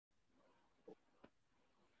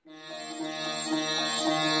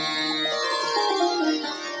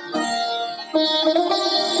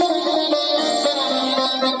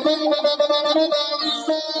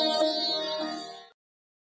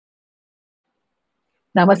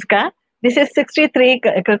Namaskar. This is 63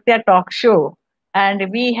 Kritya Talk Show,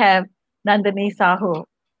 and we have Nandini Sahu,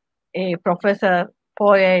 a professor,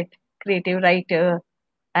 poet, creative writer,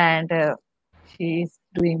 and she's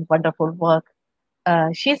doing wonderful work.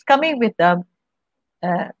 She's coming with a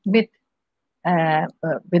myth,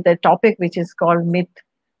 with a topic which is called myth,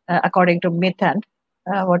 according to myth. And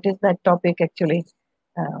what is that topic actually?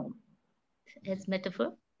 Um, As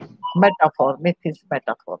metaphor. Metaphor. Myth is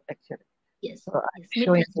metaphor actually. Yes. So I'm Yes. Myth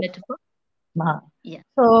showing as metaphor. Yeah.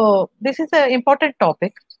 So this is an important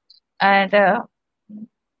topic, and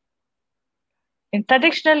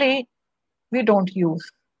traditionally we don't use,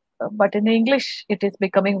 but in English it is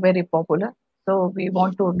becoming very popular. So we Yes.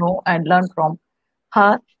 want to know and learn from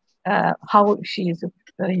her how she is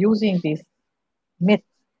using these myths,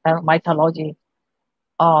 mythology,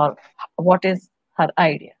 or what is her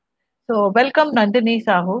idea. So welcome Nandini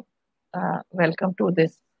Sahu. Welcome to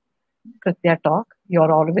this Kritya talk.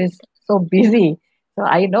 You're always so busy. So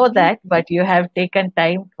I know that, but you have taken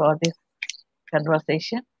time for this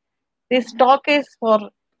conversation. This talk is uh,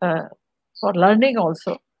 for learning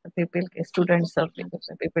also. People, students, or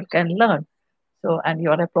people can learn. So, and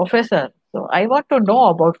you're a professor. So, I want to know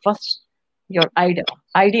about first your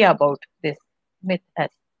idea about this myth as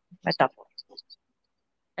metaphor.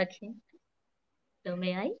 Okay. So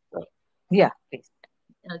may I? So, yeah, please.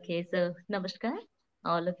 Okay. So namaskar,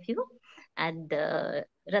 all of you, and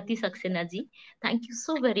Rati Saxena ji, thank you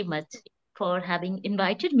so very much for having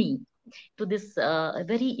invited me to this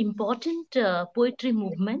very important poetry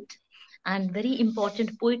movement and very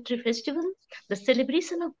important poetry festival, the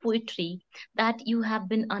celebration of poetry that you have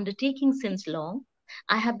been undertaking since long.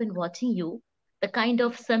 I have been watching you, the kind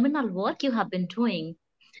of seminal work you have been doing,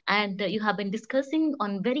 and you have been discussing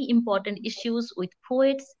on very important issues with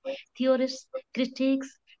poets, theorists, critics,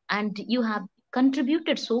 and you have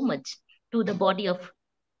contributed so much to the body of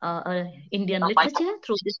Indian literature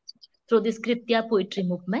through this Kritya poetry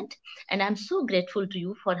movement. And I'm so grateful to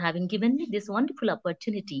you for having given me this wonderful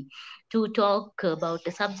opportunity to talk about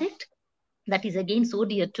a subject that is again so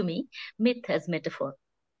dear to me, myth as metaphor.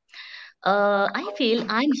 I feel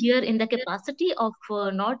I'm here in the capacity of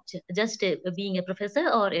not just being a professor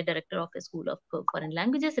or a director of a school of foreign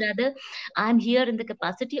languages. Rather, I'm here in the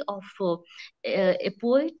capacity of a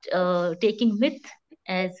poet taking myth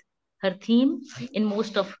as her theme in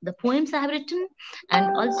most of the poems I have written,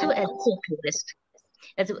 and also as a folklorist.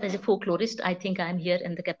 As a folklorist, I think I'm here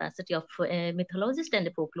in the capacity of a mythologist and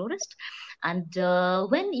a folklorist. And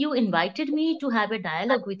when you invited me to have a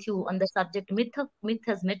dialogue with you on the subject myth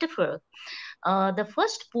as metaphor, the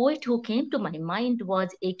first poet who came to my mind was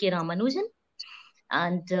A.K. Ramanujan,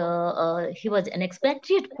 and he was an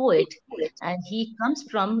expatriate poet, and he comes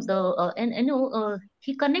from the and you know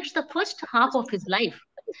he connects the first half of his life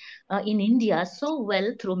in India so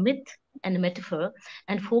well through myth and metaphor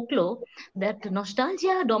and folklore that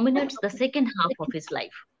nostalgia dominates the second half of his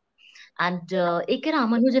life. And A.K.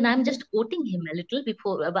 Ramanujan, I'm just quoting him a little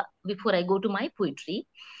before I go to my poetry.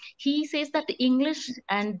 He says that English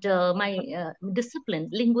and my discipline,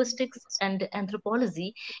 linguistics and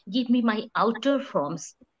anthropology, give me my outer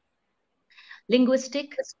forms: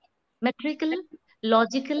 linguistic, metrical,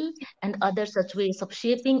 logical, and other such ways of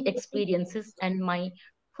shaping experiences. And my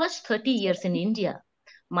first 30 years in India,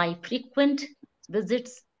 my frequent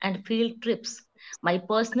visits and field trips, my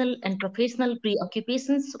personal and professional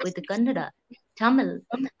preoccupations with Kannada, Tamil,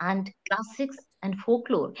 and classics and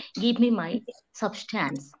folklore gave me my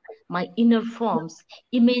substance, my inner forms,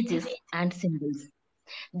 images, and symbols.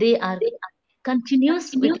 They are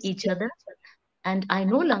continuous with each other, and I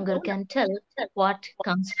no longer can tell what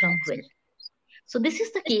comes from where. So this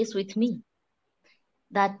is the case with me,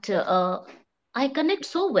 that I connect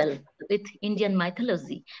so well with Indian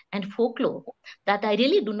mythology and folklore that I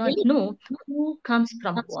really do not know who comes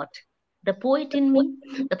from what. The poet in me,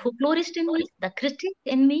 the folklorist in me, the critic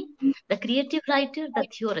in me, the creative writer, the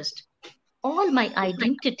theorist. All my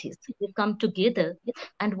identities they come together,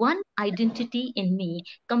 and one identity in me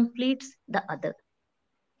completes the other.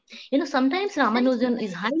 Sometimes Ramanujan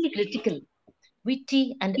is highly critical,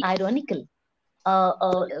 witty, and ironical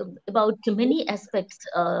about many aspects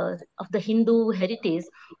of the Hindu heritage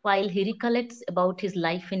while he recollects about his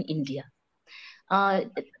life in India. Uh,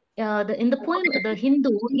 in the poem, the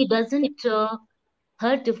Hindu, he doesn't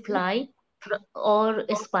hurt a fly or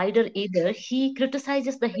a spider either. He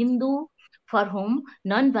criticizes the Hindu for whom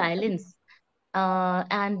non-violence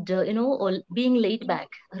and being laid back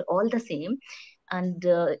are all the same. And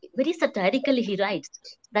very satirically, he writes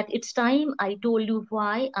that it's time I told you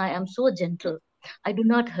why I am so gentle. I do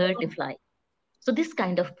not hurt a fly. So this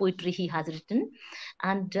kind of poetry he has written,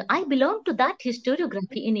 and I belong to that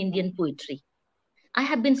historiography in Indian poetry. I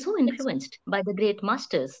have been so influenced by the great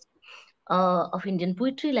masters of Indian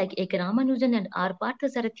poetry like A.K. Ramanujan and R.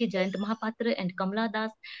 Parthasarathi, Jayant Mahapatra and Kamala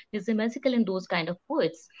Das, Nizamesical and those kind of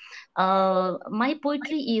poets. My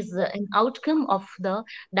poetry is an outcome of the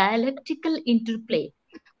dialectical interplay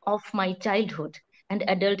of my childhood and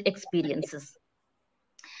adult experiences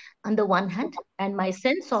on the one hand, and my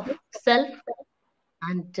sense of self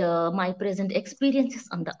and my present experiences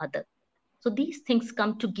on the other. So these things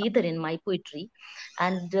come together in my poetry,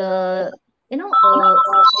 and you know, uh,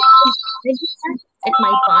 I look back at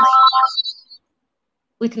my past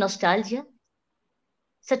with nostalgia,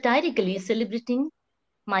 satirically celebrating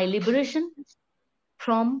my liberation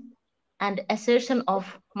from and assertion of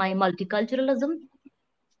my multiculturalism,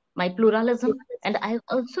 my pluralism, and I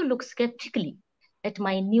also look skeptically at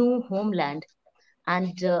my new homeland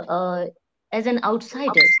and as an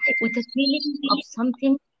outsider with a feeling of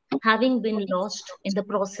something having been lost in the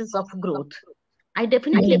process of growth. I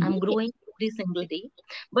definitely am growing every single day,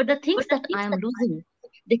 but the things that I am losing,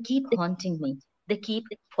 they keep haunting me. They keep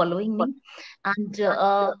following me, and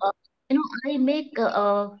I make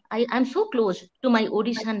I'm so close to my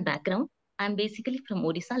Odishan background. I'm basically from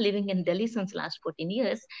Odisha, living in Delhi since last 14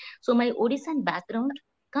 years. So my Odishan background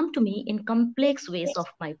come to me in complex ways of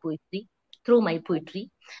my poetry, through my poetry,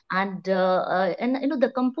 and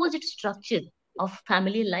the composite structure of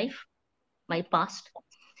family life, my past,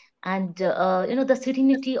 and the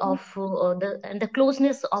serenity of the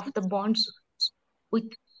closeness of the bonds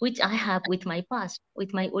with which I have with my past,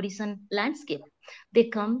 with my Odishan landscape. They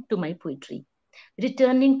come to my poetry.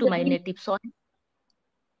 Returning to my native soil,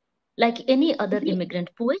 like any other immigrant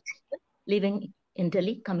poet living in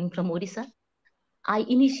Delhi, coming from Odisha, I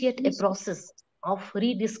initiate a process of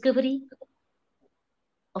rediscovery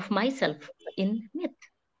of myself in myth.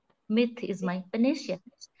 Myth is my panacea.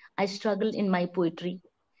 I struggle in my poetry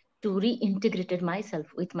to reintegrate myself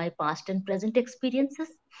with my past and present experiences,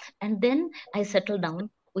 and then I settle down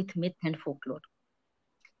with myth and folklore.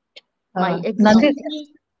 My Nandini, existential,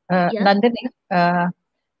 yeah, Nandini,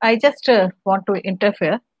 I just want to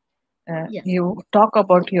interfere. yes, You talk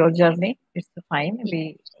about your journey. It's fine.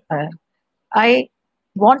 yes, I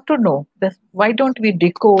want to know this. Why don't we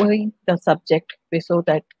decode the subject so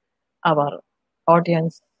that our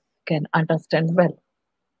audience can understand well?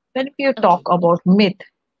 When you talk okay, about myth, yeah,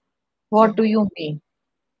 what do you mean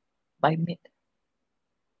by myth?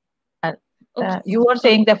 And okay, you are so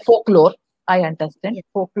saying the folklore. I understand. yes,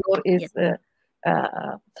 Folklore yes, is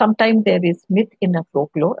sometimes there is myth in a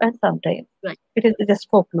folklore, and sometimes right, it is just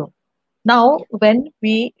folklore. Now,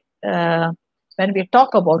 yeah, uh, when we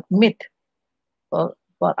talk about myth, or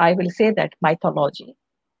I will say that mythology.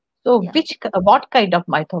 So, yeah, what kind of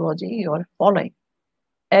mythology you are following?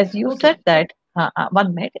 As you okay, said that,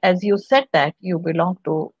 one minute, as you said that you belong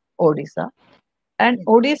to Odisha, and yes,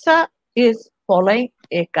 Odisha is following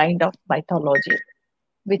a kind of mythology,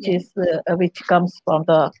 yes, which comes from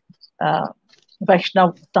the uh,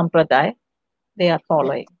 Vaishnav Sampradaya. They are right,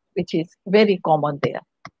 following, which is very common there.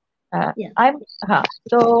 yeah, I'm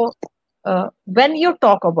so when you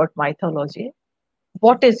talk about mythology,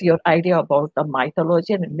 what is your idea about the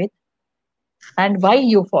mythology and myth, and why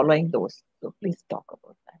you following those? So please talk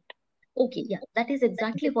about that. okay, yeah, that is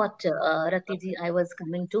exactly what Ratiji I was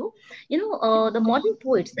coming to. The modern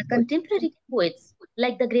poets, the contemporary poets,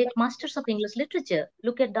 like the great masters of English literature,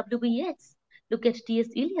 look at W.B. Yeats, look at T.S.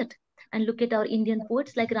 Eliot, and look at our Indian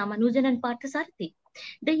poets like Ramanujan and Parthasarathi.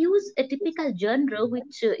 They use a typical genre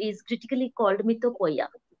which is critically called mythopoeia,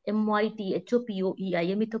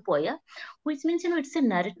 mythopoeia, mythopoeia, which means it's a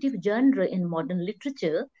narrative genre in modern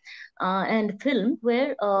literature and film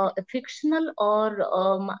where a fictional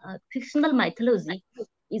mythology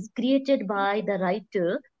is created by the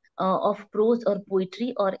writer of prose or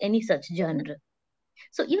poetry or any such genre.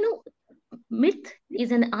 So myth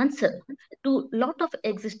is an answer to lot of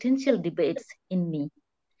existential debates in me.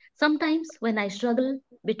 Sometimes when I struggle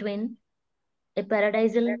between a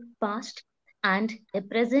paradisal past and a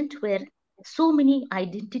present where so many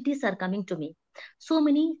identities are coming to me, so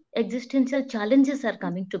many existential challenges are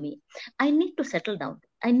coming to me. I need to settle down.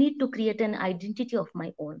 I need to create an identity of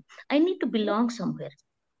my own. I need to belong somewhere.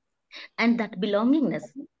 And that belongingness,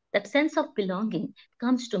 that sense of belonging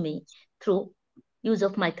comes to me through use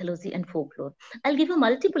of mythology and folklore. I'll give you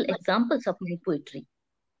multiple examples of my poetry.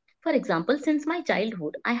 For example, since my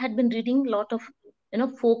childhood, I had been reading a lot of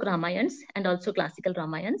folk Ramayans and also classical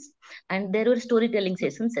Ramayans, and there were storytelling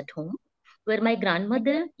sessions at home where my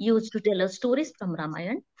grandmother used to tell us stories from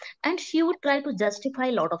Ramayan, and she would try to justify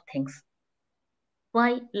a lot of things.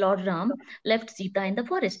 why Lord Ram left Sita in the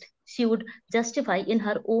forest. She would justify in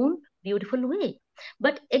her own beautiful way.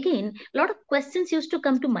 But again, a lot of questions used to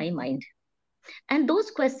come to my mind. And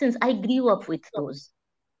those questions, I grew up with those.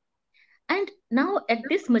 And now, at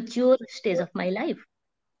this mature stage of my life,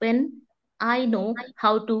 when I know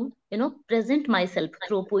how to, present myself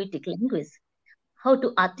through poetic language, how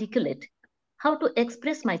to articulate, how to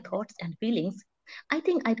express my thoughts and feelings, I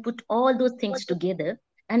think I put all those things together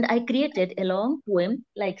and I created a long poem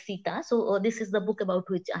like Sita. So, this is the book about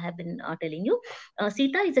which I have been telling you.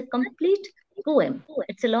 Sita is a complete poem.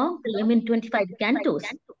 It's a long poem in 25 cantos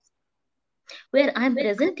where I'm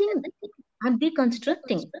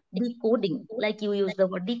deconstructing, decoding, like you use the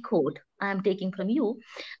word decode, I am taking from you.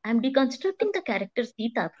 I'm deconstructing the character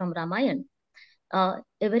Sita from Ramayana, a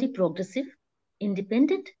very progressive,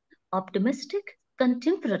 independent, optimistic,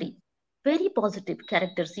 contemporary, very positive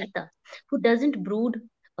character Sita, who doesn't brood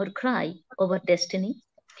or cry over destiny.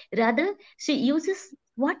 Rather, she uses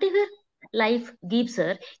whatever life gives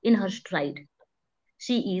her in her stride.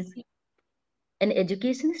 She is an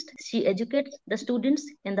educationist. She educates the students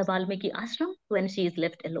in the Valmiki ashram when she is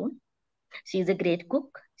left alone. She is a great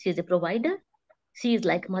cook. She is a provider. She is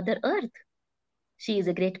like Mother Earth. She is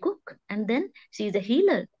a great cook. And then she is a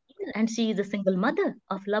healer. And she is a single mother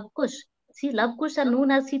of Love Kush. See, Love Kush are known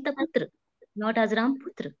as Sita Putra, not as Ram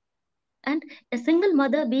Putra. And a single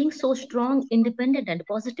mother being so strong, independent, and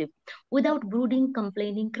positive without brooding,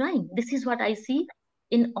 complaining, crying. This is what I see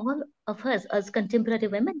in all of us as contemporary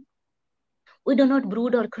women. We do not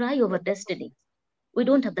brood or cry over destiny. We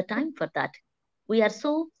don't have the time for that. We are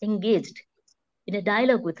so engaged in a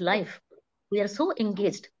dialogue with life. We are so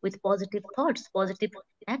engaged with positive thoughts, positive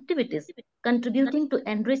activities, contributing to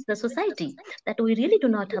enrich the society that we really do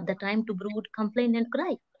not have the time to brood, complain, and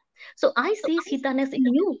cry. So I see Sitanas in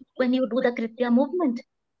you when you do the Kritya movement.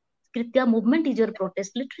 Kritya movement is your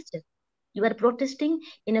protest literature. You are protesting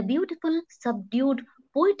in a beautiful, subdued,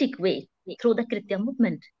 poetic way through the Kritya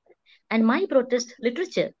movement. And my protest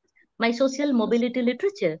literature, my social mobility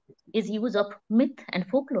literature, is use of myth and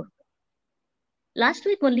folklore. Last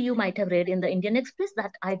week only you might have read in the Indian Express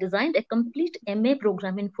that I designed a complete MA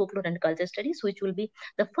program in folklore and culture studies, which will be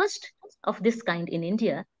the first of this kind in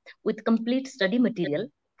India with complete study material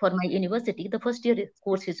for my university. The first year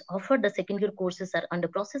course is offered, the second year courses are under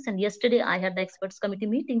process. And yesterday I had the experts committee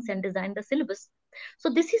meetings and designed the syllabus. So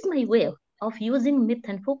this is my way of using myth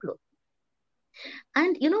and folklore.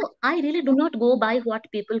 And I really do not go by what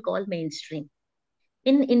people call mainstream.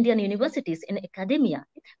 In Indian universities, in academia,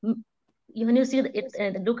 when you see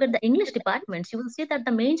look at the English departments, you will see that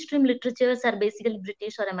the mainstream literatures are basically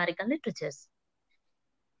British or American literatures.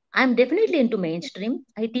 I'm definitely into mainstream.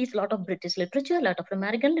 I teach a lot of British literature, a lot of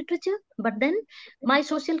American literature, but then my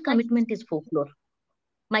social commitment is folklore.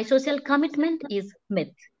 My social commitment is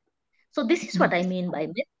myth. So this is what I mean by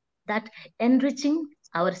myth, that enriching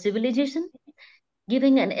our civilization,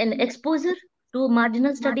 giving an exposure to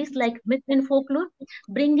marginal studies like myth and folklore,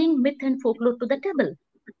 bringing myth and folklore to the table,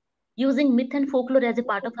 using myth and folklore as a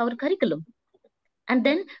part of our curriculum, and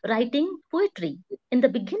then writing poetry. In the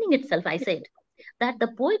beginning itself, I said that the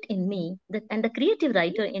poet in me and the creative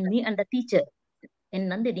writer in me and the teacher in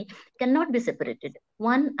Nandini cannot be separated.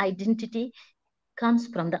 One identity comes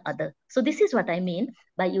from the other. So this is what I mean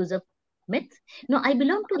by use of myths. Now, I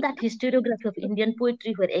belong to that historiography of Indian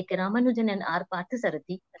poetry where A.K. Ramanujan and R.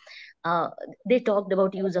 Parthasarathi, they talked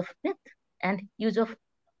about use of myth and use of,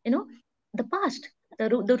 the past,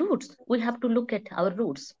 the roots. We have to look at our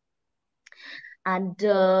roots. And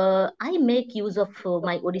I make use of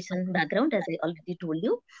my audition background, as I already told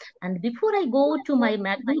you. And before I go to my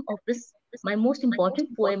magnum opus, my most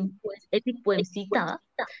important poem, epic poem Sita,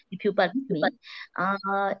 if you permit me,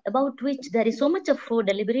 about which there is so much of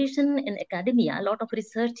deliberation in academia. A lot of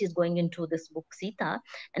research is going into this book Sita,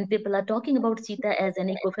 and people are talking about Sita as an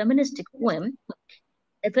ecofeministic poem,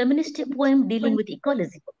 a feministic poem dealing with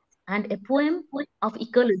ecology, and a poem of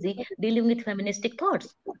ecology dealing with feministic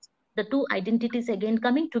thoughts, the two identities again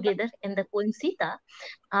coming together in the poem Sita.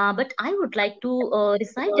 But I would like to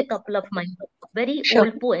recite a couple of my very Sure.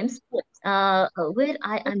 old poems where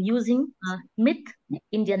I am using myth,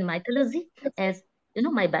 Indian mythology as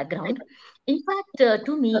my background. In fact,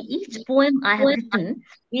 to me, each poem I have written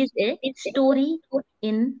is a story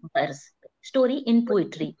in verse, story in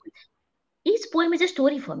poetry. Each poem is a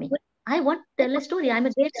story for me. I want to tell a story. I'm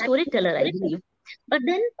a great storyteller, I believe. But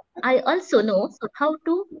then I also know how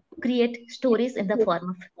to create stories in the form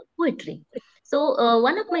of poetry. So,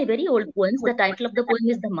 one of my very old poems, the title of the poem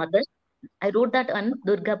is The Mother. I wrote that on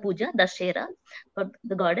Durga Puja, Dashera, for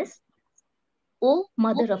the goddess. O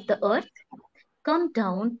Mother of the Earth, come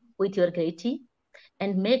down with your gaiety.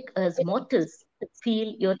 and make us mortals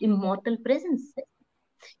feel your immortal presence.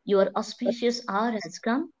 Your auspicious hour has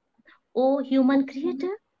come, O human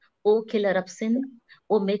creator, O killer of sin,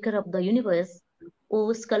 O maker of the universe,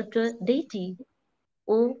 O sculptor deity,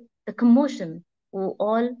 O the commotion, O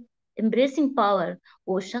all embracing power,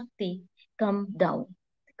 O Shakti, come down.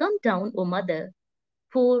 Come down, O mother,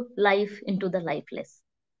 pour life into the lifeless.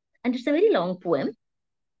 And it's a very long poem.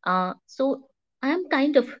 So I am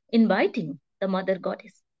kind of inviting the mother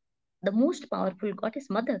goddess, the most powerful goddess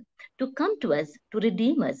mother, to come to us, to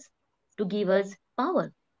redeem us, to give us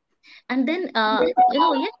power. And then, yet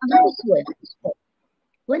another poem.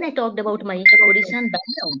 When I talked about my Odishan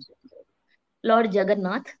background, Lord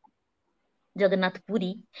Jagannath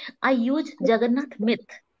Puri, I use Jagannath myth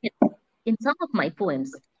in some of my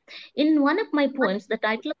poems. In one of my poems, the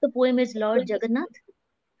title of the poem is Lord Jagannath,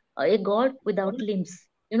 a god without limbs.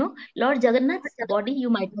 You know, Lord Jagannath's body, you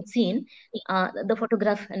might have seen the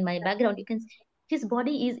photograph in my background. You can see his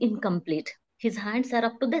body is incomplete. His hands are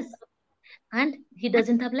up to this, and he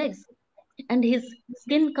doesn't have legs. And his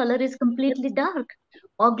skin color is completely dark,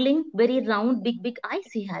 ogling, very round, big eyes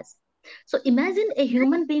he has. So imagine a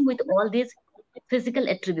human being with all these physical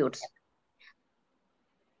attributes.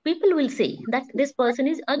 People will say that this person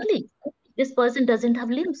is ugly. This person doesn't have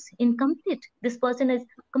limbs, incomplete. This person is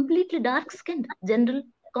completely dark skinned. General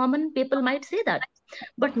common people might say that.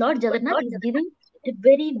 But Lord Jagannath is giving a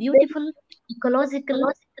very beautiful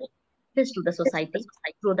ecological face to the society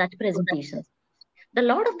through that presentation. The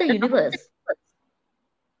Lord of the universe,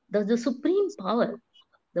 the supreme power,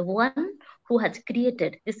 the one who has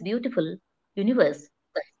created this beautiful universe,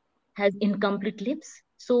 has incomplete limbs.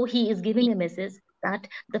 So he is giving a message that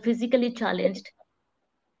the physically challenged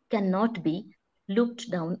cannot be looked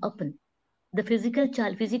down upon. The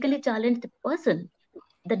physically challenged person,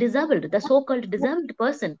 the disabled, the so-called disabled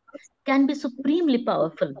person, can be supremely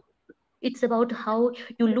powerful. It's about how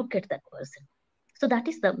you look at that person. So that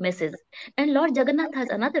is the message. And Lord Jagannath has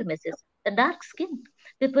another message: the dark skin.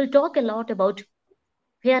 People talk a lot about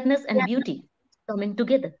fairness and beauty coming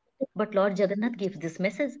together. But Lord Jagannath gives this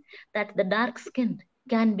message that the dark skin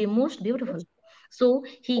can be most beautiful. So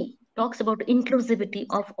he talks about inclusivity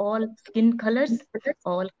of all skin colors,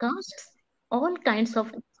 all castes, all kinds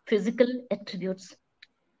of physical attributes.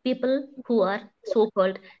 People who are so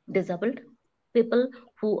called disabled, people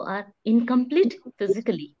who are incomplete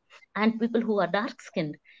physically, and people who are dark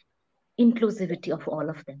skinned, inclusivity of all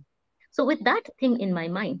of them. So, with that thing in my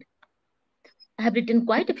mind, I have written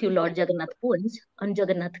quite a few Lord Jagannath poems on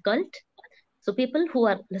Jagannath cult. So people who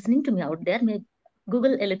are listening to me out there may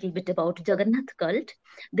Google a little bit about Jagannath cult.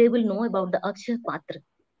 They will know about the Akshay Patra,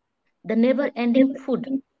 the never-ending food,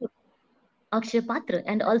 Akshay Patra,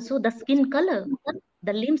 and also the skin color,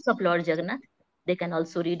 the limbs of Lord Jagannath. They can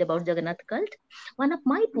also read about Jagannath cult. One of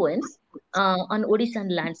my poems on Odishan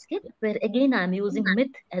landscape, where again I am using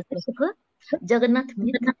myth as metaphor, Jagannath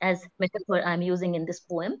myth as metaphor I am using in this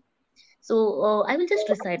poem. So I will just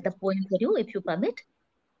recite the poem for you if you permit.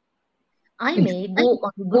 I Please. may go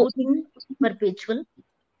on brooding perpetual.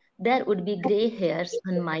 There would be grey hairs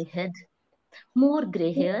on my head, more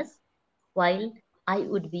grey hairs, while I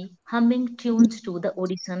would be humming tunes to the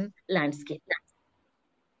Odishan landscape.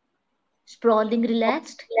 Sprawling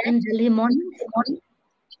relaxed in Delhi mornings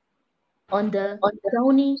on the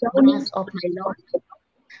downy grass of my lawn,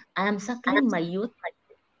 I am suckling my youth,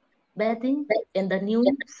 bathing in the new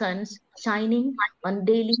suns shining on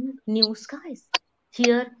daily new skies.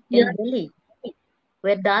 Here in Delhi,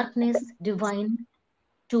 where darkness divine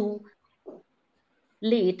too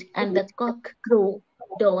late and the cock crow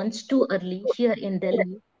dawns too early here in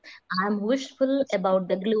Delhi, I am wishful about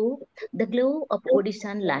the glow of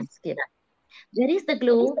Odishan landscape. Where is the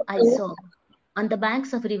glow I saw on the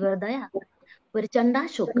banks of River Daya, where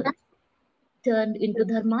Chandashoka turned into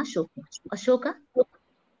Dharmashoka? Ashoka,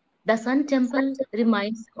 the sun temple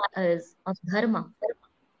reminds us of Dharma,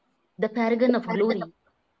 the paragon of glory,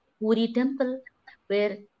 Puri temple,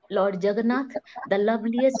 where Lord Jagannath, the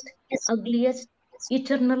loveliest, ugliest,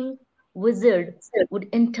 eternal wizard, would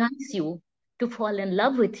entice you to fall in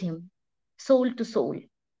love with him, soul to soul.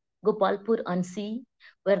 Gopalpur on sea,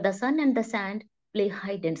 where the sun and the sand play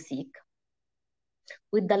hide and seek,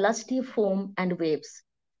 with the lusty foam and waves,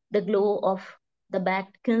 the glow of the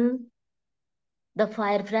baked kiln, the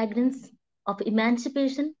fire fragrance of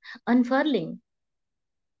emancipation unfurling,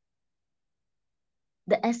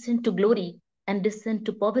 the ascent to glory and descent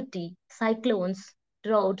to poverty, cyclones,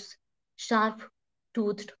 droughts, sharp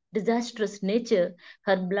toothed, disastrous nature,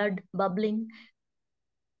 her blood bubbling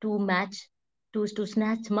to match, to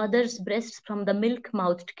snatch mothers' breasts from the milk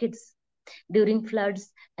mouthed kids. During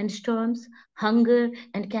floods and storms, hunger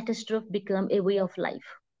and catastrophe become a way of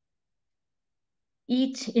life.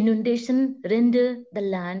 Each inundation rendered the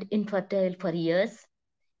land infertile for years,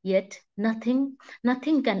 yet nothing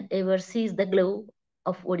can ever seize the glow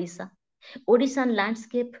of Odisha. Odishan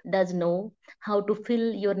landscape does know how to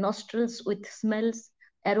fill your nostrils with smells,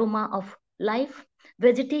 aroma of life,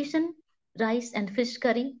 vegetation, rice and fish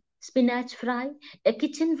curry, spinach fry, a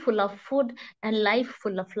kitchen full of food and life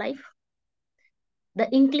full of life. The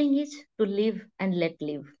inkling is to live and let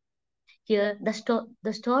live. Here,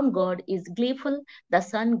 the storm god is gleeful, the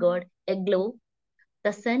sun god aglow,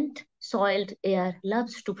 the scent soiled air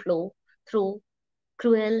loves to flow through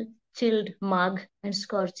cruel, chilled Magh and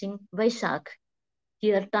scorching Vaishak.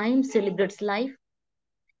 Here, time celebrates life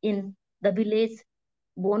in the village,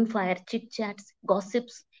 bonfire chit chats,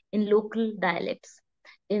 gossips in local dialects,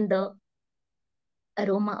 in the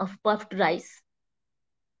aroma of puffed rice,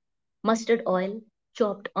 mustard oil,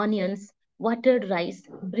 chopped onions, watered rice,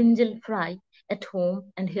 brinjal fry at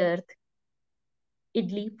home and hearth,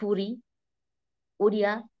 idli, puri,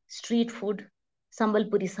 Odia, street food,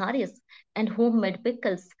 sambalpuri saris, and homemade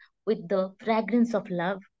pickles with the fragrance of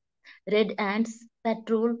love. Red ants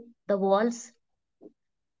patrol the walls,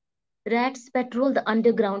 rats patrol the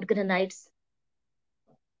underground granites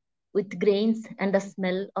with grains and the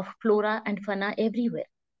smell of flora and fauna everywhere.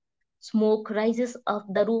 Smoke rises off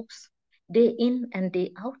the roofs day in and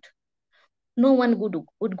day out. No one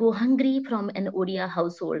would go hungry from an Odia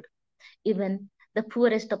household. Even the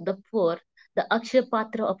poorest of the poor, the Akshaya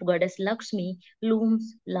Patra of Goddess Lakshmi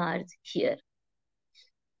looms large here.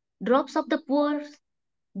 Drops of the poor's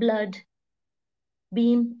blood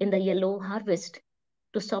beam in the yellow harvest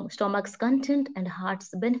to stomach's content and heart's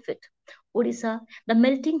benefit. Odisha, the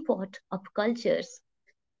melting pot of cultures,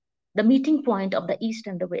 the meeting point of the east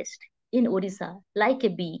and the west. In Odisha, like a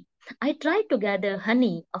bee, I tried to gather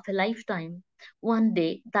honey of a lifetime. One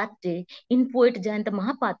day, that day, in poet Jayanta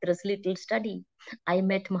Mahapatra's little study, I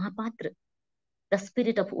met Mahapatra, the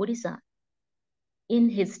spirit of Odisha, in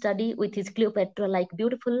his study with his Cleopatra like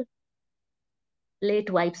beautiful late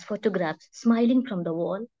wife's photographs smiling from the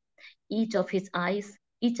wall, each of his eyes,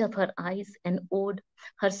 each of her eyes an ode,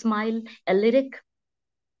 her smile a lyric,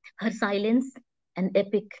 her silence an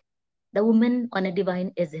epic, the woman on a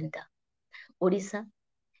divine agenda. Odisha,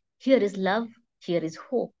 here is love, here is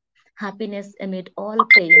hope, happiness amid all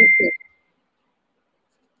pain,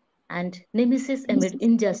 and nemesis amid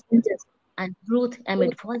injustice, and truth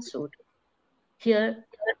amid falsehood. Here,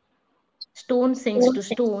 stone sings to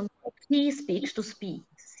stone, sea speaks to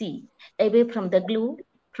sea, away from the glow,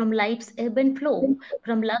 from life's ebb and flow,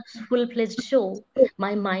 from love's full-fledged show.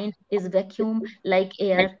 My mind is vacuum like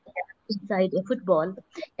air inside a football.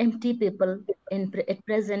 Empty people at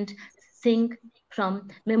present sink from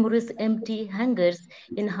memories' empty hangars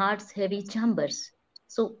in heart's heavy chambers.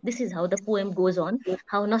 So this is how the poem goes on,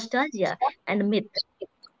 how nostalgia and myth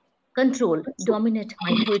control dominate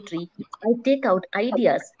my poetry. I take out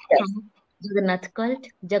ideas from Jagannath cult,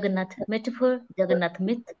 Jagannath metaphor, Jagannath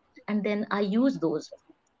myth, and then I use those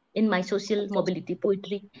in my social mobility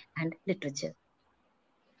poetry and literature.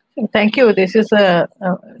 Thank you. This is a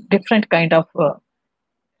different kind of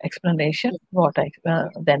explanation Yes. what I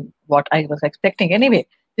than what I was expecting. Anyway,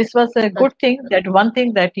 this was a good Okay. thing. That one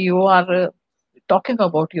thing that you are talking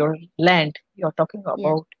about your land. You're talking Yes.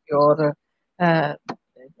 about your uh,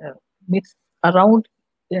 myths around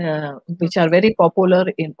which are very popular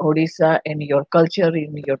in Odisha, in your culture,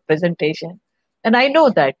 in your presentation. And I know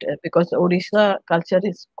Yeah. that because Odisha culture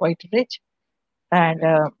is quite rich, and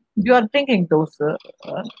Right. you are bringing those uh,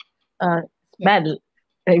 uh, Yes. smell,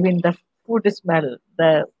 even the food smell,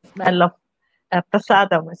 the smell of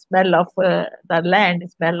prasadam, smell of the land,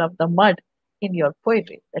 smell of the mud in your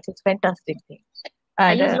poetry. That is fantastic thing.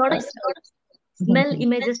 I And use a lot of smell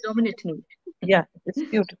images dominate me. yeah, it's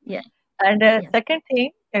beautiful. Yeah. And Yeah. second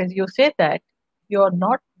thing, as you say that you're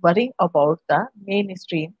not worrying about the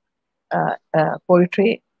mainstream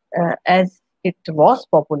poetry as it was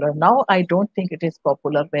popular. Now I don't think it is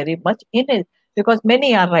popular very much in it because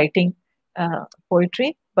many are writing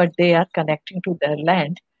poetry, but they are connecting to their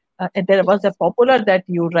land. And there was a Yes. popular that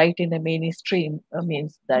you write in a mainstream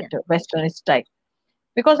means that Yeah. Western style.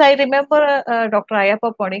 Because I remember Dr.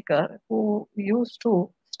 Ayappa Panikar who used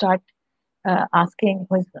to start asking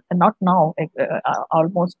was not now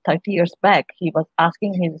almost 30 years back he was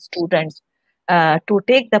asking his students to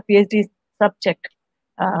take the PhD subject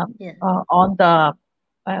Yeah. on the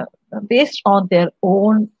uh, based on their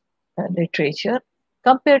own literature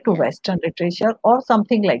compared to Yeah. Western literature or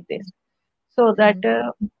something like this so that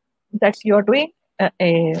Hmm. that's you're doing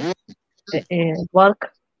a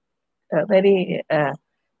work very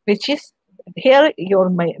which is here your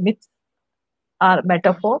myths are Yeah.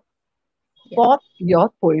 metaphor Yeah. for your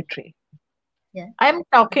poetry. Yeah. I'm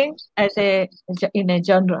talking as a in a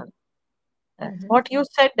general. Mm-hmm. What you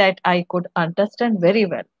said that I could understand very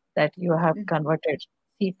well that you have Mm-hmm. converted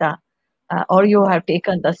Sita, or you have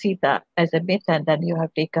taken the Sita as a myth and then you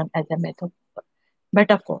have taken as a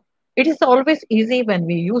metaphor. It is always easy when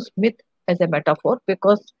we use myth as a metaphor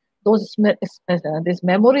because these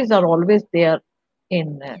memories are always there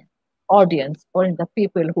in Yeah. audience or in the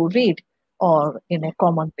people who read or in Yeah. a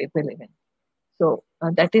common people even. So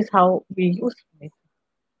that is how we use myth.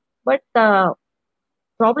 But the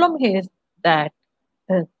problem is that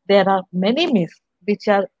there are many myths which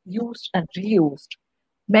are used and reused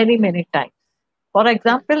many times. For Yeah.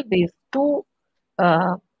 example,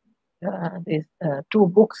 uh, these two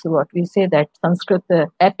books, what we say that Sanskrit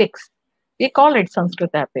epics, we call it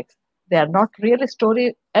Sanskrit epics. They are not really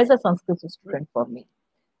story as a Sanskrit student for me.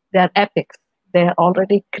 They are epics. They are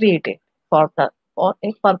already created for a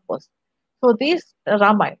purpose. So this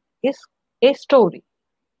Ramayana is a story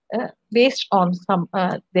based on some.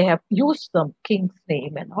 They have used some king's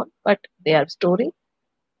name and all, but they are story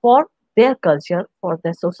for their culture, for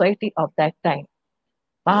the society of that time. Yes.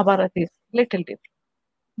 Mahabharata is little different,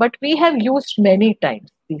 but we have used many times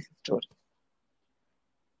these stories.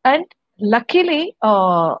 And luckily,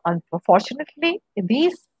 unfortunately,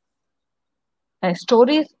 these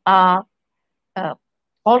stories are uh,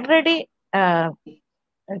 already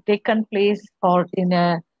taken place or in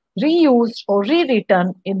a reused or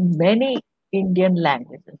rewritten in many Indian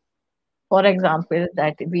languages. For example,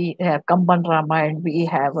 that we have Kamban Ramayana, we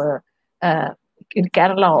have in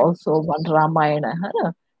Kerala Yeah. also one Ramayana.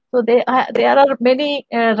 So there are many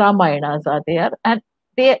Ramayanas are there, and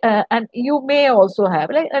and you may also have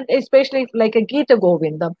like, and especially like a Gita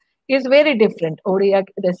Govindam is very different. Oriya,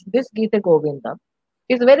 this Gita Govindam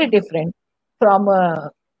is very Mm-hmm. different from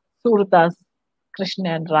Surdas,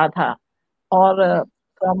 Krishna and Radha, or Yeah.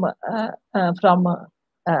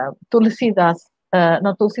 Tulsidas.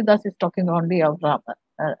 No, Tulsidas is talking only of Rama,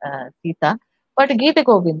 Sita, but Gita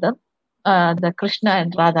Govindam, the Krishna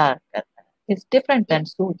and Radha is different Yeah. than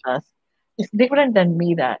Surdas. It's different than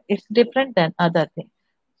Meera. It's different than other things.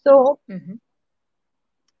 So Mm-hmm.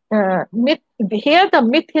 myth here the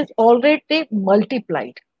myth is already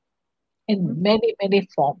multiplied Mm-hmm. in many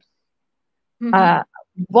forms. Mm-hmm. Uh,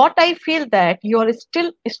 what I feel that you are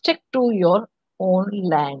still stick to your own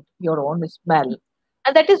land, your own smell,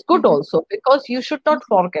 and that is good Mm-hmm. also because you should not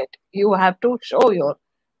forget. You have to show your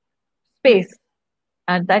Mm-hmm. space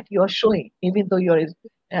and that you are showing, even though you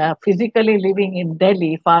are physically living in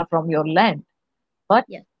Delhi, far from your land, but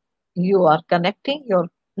Yeah. you are connecting your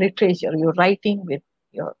literature, your writing with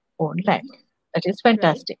your own land. Right. That is Right.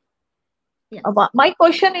 fantastic. Yeah. My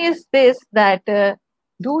question is this: that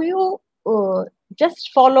do you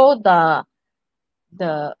just follow the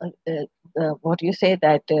what you say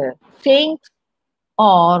that sayings,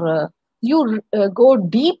 or you go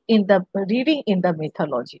deep in the reading in the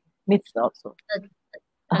mythology myths also? Okay.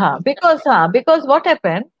 Okay. Because what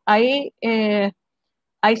happened, I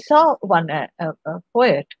saw one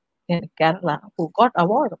poet in Kerala who got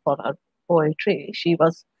award for her poetry. She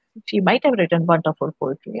might have written wonderful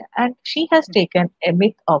poetry, and she has taken a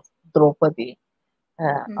myth of Draupadi,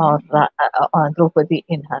 Mm-hmm. Draupadi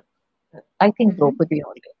in her. I think Mm-hmm. Draupadi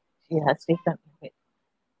only. She has taken it,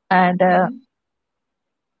 and Mm-hmm.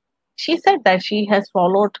 she said that she has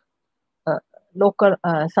followed uh, local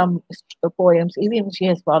poems. Even she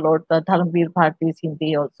has followed the Dharmveer Bharati's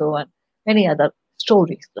Hindi also and many other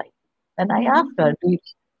stories like. And I asked Mm-hmm. her,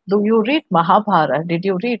 do you read Mahabharata? Did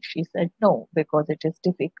you read? She said no because it is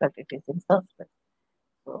difficult. It is in Sanskrit.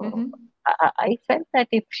 So Mm-hmm. I felt that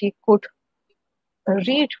if she could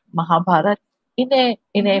read Mahabharata in a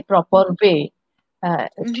Mm-hmm. proper way,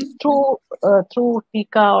 Mm-hmm. through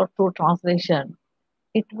tika or through translation,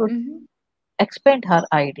 it would Mm-hmm. expand her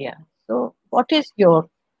idea. So, what is your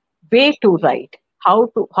way to write?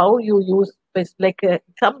 How you use this? Like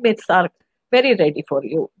some myths are very ready for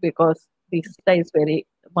you because the Sita is very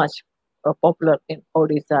much popular in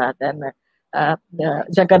Odisha. Then Right.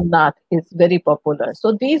 Jagannath is very popular.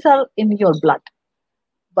 So these are in your blood.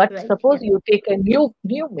 But Right. suppose Yeah. you take a new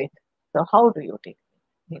myth. So how do you take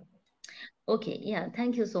new myth? Okay. Yeah.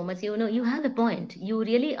 Thank you so much. You have a point. You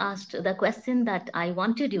really asked the question that I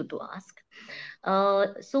wanted you to ask.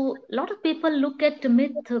 So a lot of people look at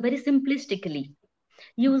myth very simplistically,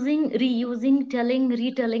 using, reusing, telling,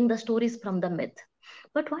 retelling the stories from the myth.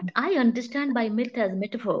 But what I understand by myth as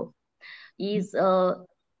metaphor is,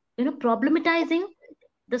 problematizing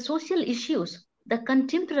the social issues, the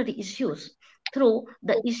contemporary issues, through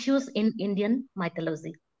the issues in Indian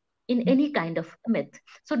mythology, in any kind of myth.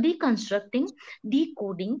 So deconstructing,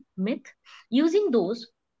 decoding myth, using those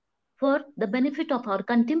for the benefit of our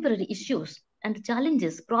contemporary issues and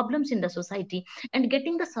challenges, problems in the society, and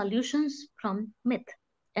getting the solutions from myth.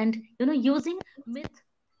 And using myth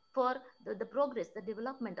for the progress, the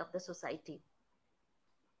development of the society.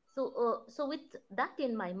 So with that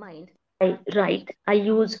in my mind, I write, I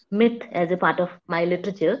use myth as a part of my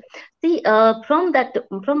literature. See, from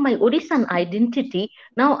my Odishan identity,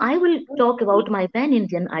 now I will talk about my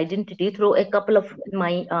pan-Indian identity through a couple of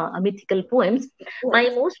my mythical poems. My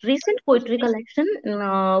most recent poetry collection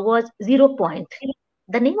was Zero Point.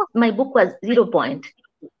 The name of my book was Zero Point.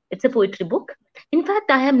 It's a poetry book. In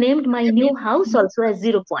fact, I have named my new house also as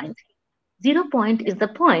Zero Point. 0 point is the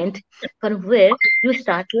point from where you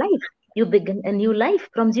start life. You begin a new life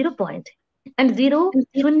from 0 point. And zero,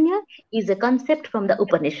 shunya, is a concept from the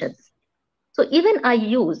Upanishads. So even I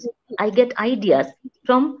get ideas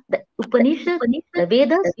from the Upanishad, the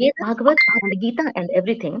Vedas, Bhagavad, and Gita, and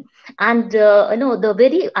everything. And the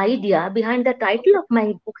very idea behind the title of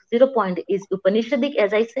my book, 0 point, is Upanishadic,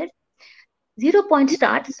 as I said. 0 point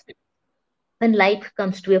starts when life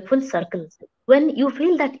comes to a full circle, when you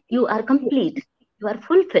feel that you are complete, you are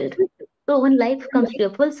fulfilled. So when life comes to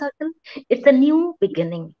a full circle, it's a new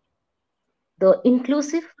beginning. The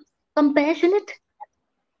inclusive, compassionate,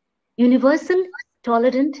 universal,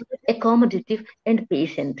 tolerant, accommodative, and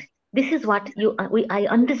patient. This is what I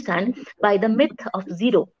understand by the myth of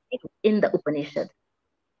zero in the Upanishad.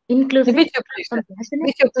 Inclusive, compassionate,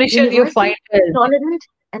 Which Upanishad you universal, find as tolerant,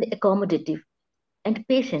 and accommodative, and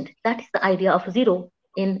patient. That is the idea of zero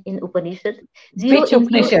in Upanishad. Zero which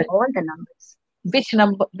includes Upanishad? all the numbers.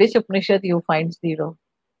 Which Upanishad you find zero?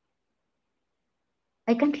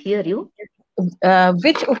 I can't hear you.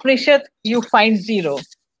 Which Upanishad you find zero?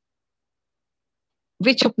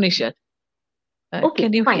 Which Upanishad? Okay,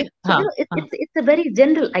 Can you fine. hear? So it's a very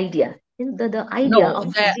general idea. The idea No,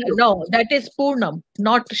 of zero. no, that is Purnam,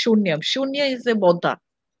 not Shunyam. Shunya is a Bodha.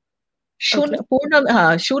 Okay,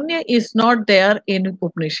 Shunya is not there in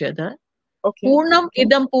Upanishad. okay, Purnam okay.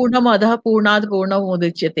 idam Purnam adha Purnad Purnam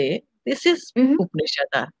udichyate. This is Mm-hmm,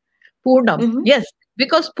 Upanishad. Purnam. mm-hmm. Yes,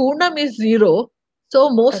 because Purnam is zero. So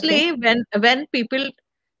Okay. mostly when people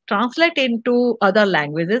translate into other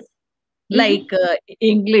languages Mm-hmm, like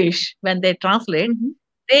English, when mm-hmm,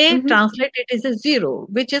 they mm-hmm, translate it as a zero,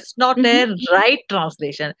 which is not mm-hmm, a right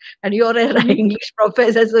translation. And you're a mm-hmm, English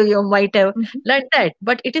professor, so you might have mm-hmm, learned that.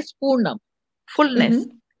 But it is Purnam, mm-hmm. fullness.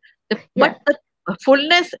 Yeah. But the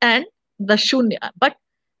fullness and the Shunya. But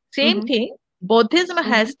same Mm-hmm, thing, Buddhism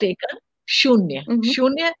mm-hmm, has taken Shunya. mm-hmm.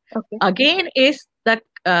 Shunya Okay. again is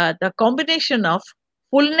the combination of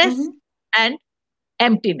fullness Mm-hmm. and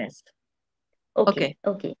emptiness. Okay. Okay.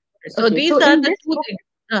 Okay. So Okay. So these are in the this two book,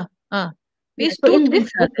 things. These so two in this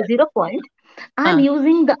things are book, Zero Point, I'm there.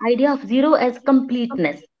 using the idea of zero as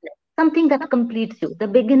completeness, something that completes you, the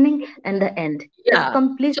beginning and the end, the Yeah.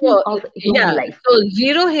 completion So of human yeah. life. So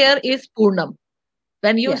zero here is Purnam.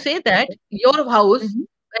 When you Yeah. say that Okay. your house, Mm-hmm,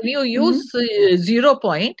 when you mm-hmm, use 0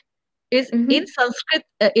 point, is mm-hmm. in Sanskrit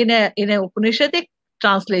in a Upanishadic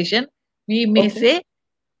translation, we may Okay. say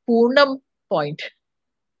Purnam point.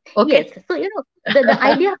 Okay. Yes. So, the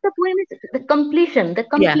idea of the poem is the completion, the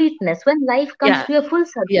Yeah. completeness. When life comes Yeah. to a full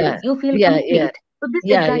circle, Yeah. you feel Yeah. Yeah. complete. So this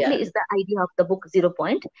Yeah. Yeah. exactly is the idea of the book Zero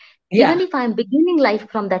Point. Even Yeah. if I'm beginning life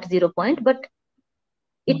from that 0 point, but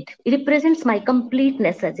Mm. it represents my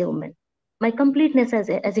completeness as a woman, my completeness as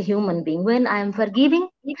a human being. When I am forgiving,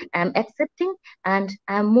 I am accepting, and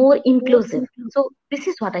I am more inclusive. So this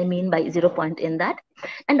is what I mean by 0 point in that.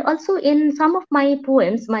 And also in some of my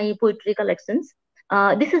poems, my poetry collections,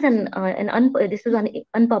 this is this is an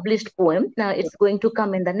unpublished poem. Now it's going to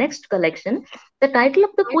come in the next collection. The title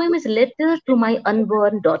of the poem is Letter to My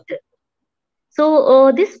Unborn Daughter.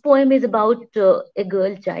 So this poem is about a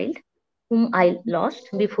girl child whom I lost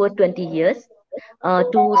before 20 years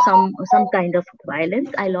to some kind of violence.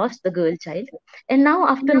 I lost the girl child, and now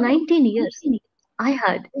after 19 years, I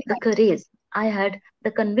had the courage. I had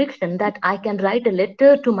the conviction that I can write a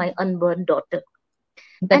letter to my unborn daughter.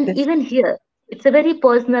 That And is even here, it's a very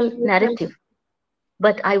personal narrative,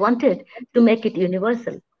 but I wanted to make it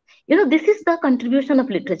universal. This is the contribution of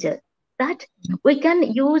literature, that we can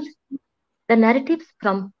use the narratives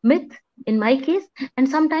from myth in my case, and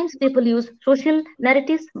sometimes people use social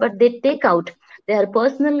narratives, but they take out their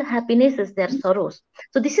personal happinesses, their sorrows.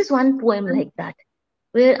 So this is one poem like that,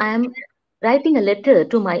 where I am writing a letter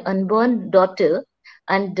to my unborn daughter.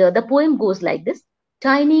 And the poem goes like this: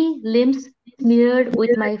 tiny limbs smeared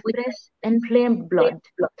with my fresh inflamed blood,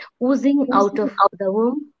 oozing out of the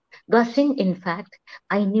womb, Gushing, in fact,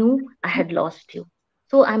 I knew I had lost you.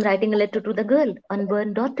 So I'm writing a letter to the girl,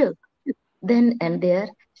 unborn daughter. Then and there,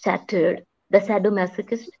 shattered, the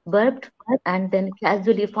sadomasochist burped and then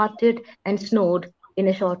casually farted and snored in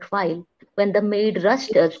a short while. When the maid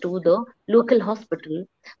rushed us to the local hospital,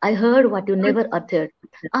 I heard what you never uttered.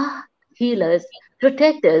 Ah, heal us,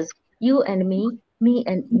 protect us, you and me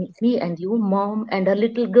and you, mom and a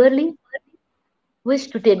little girlie, wish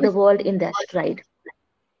to take the world in their stride.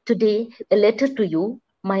 Today, a letter to you,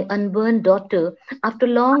 my unborn daughter, after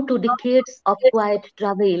long 2 decades of quiet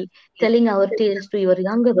travail, telling our tales to your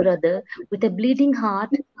younger brother, with a bleeding heart,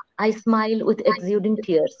 I smile with exuding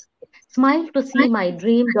tears. Smile to see my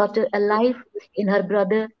dream daughter alive in her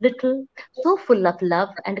brother little, so full of love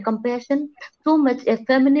and compassion, so much a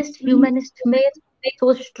feminist, humanist male,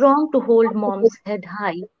 so strong to hold mom's head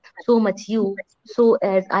high, so much you, so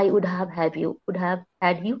as I would have had you.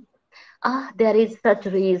 Ah, there is such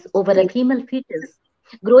race over a female fetus,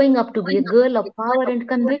 growing up to be a girl of power and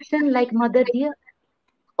conviction like Mother Dear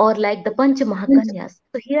or like the Panch Mahakanyas.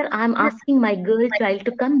 So here I am asking my girl child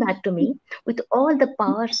to come back to me with all the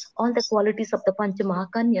powers, all the qualities of the Panch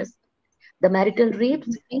Mahakanyas, the marital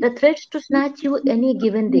rapes, the threats to snatch you any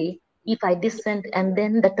given day if I dissent, and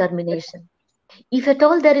then the termination. If at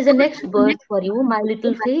all there is a next birth for you, my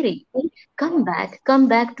little fairy, come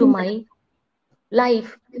back to my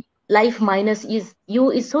life. Life minus is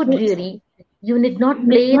you is so dreary. You need not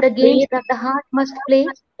play the games that the heart must play.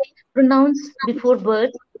 Pronounce before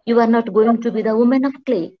birth, you are not going to be the woman of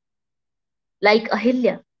clay, like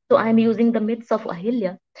Ahilya. So I am using the myths of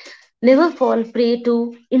Ahilya. Never fall prey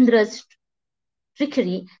to Indra's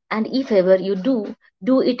trickery, and if ever you do,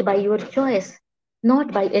 do it by your choice,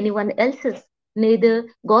 not by anyone else's, neither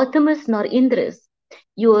Gautama's nor Indra's.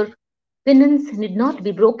 Your penance need not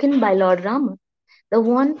be broken by Lord Rama, the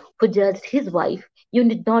one who judged his wife. You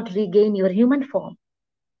need not regain your human form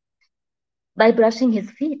by brushing his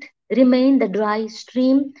feet. Remain the dry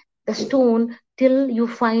stream, the stone, till you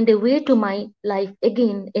find a way to my life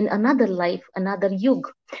again in another life, another yug.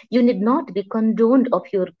 You need not be condoned of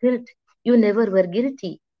your guilt. You never were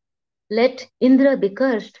guilty. Let Indra be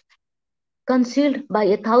cursed, concealed by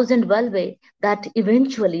 1,000 vulvae that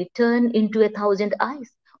eventually turn into 1,000 eyes,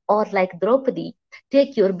 or like Draupadi,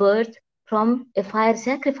 take your birth from a fire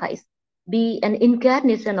sacrifice, be an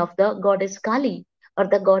incarnation of the goddess Kali or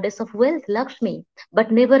the goddess of wealth Lakshmi,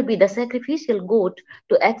 but never be the sacrificial goat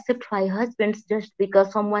to accept 5 husbands just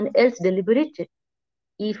because someone else deliberated.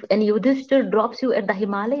 If an Yudhishthir drops you at the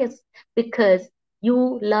Himalayas because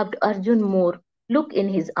you loved Arjun more, look in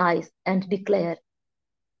his eyes and declare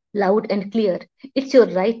loud and clear, it's your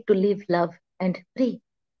right to live, love, and pray,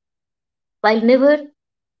 while never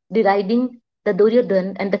deriding the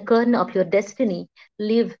Duryodhan and the kern of your destiny.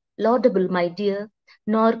 Live laudable, my dear,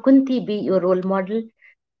 nor Kunti be your role model.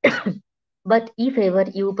 But if ever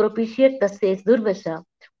you propitiate the sage Durvasha,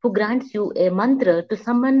 who grants you a mantra to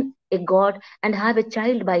summon a god and have a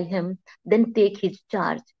child by him, then take his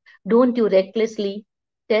charge. Don't you recklessly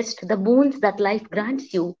test the boons that life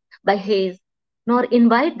grants you by haze, nor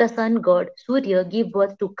invite the sun god Surya give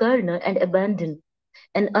birth to Karna and abandon.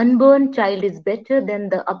 An unborn child is better than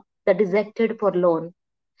the dejected forlorn.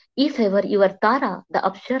 If ever you are Tara, the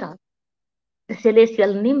Apsara, the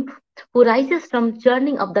celestial nymph who rises from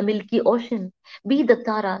churning of the milky ocean, be the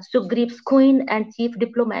Tara, Sugriev's queen and chief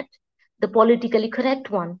diplomat, the politically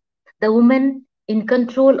correct one, the woman in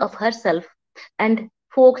control of herself and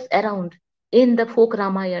folks around. In the folk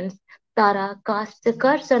Ramayans, Tara casts a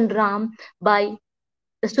curse on Ram by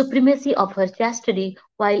the supremacy of her chastity,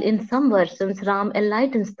 while in some versions Ram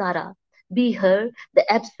enlightens Tara. Be her the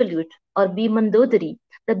absolute, or be Mandodari,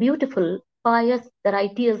 the beautiful, pious, the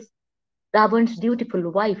righteous, Ravan's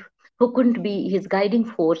dutiful wife, who couldn't be his guiding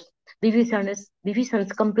force,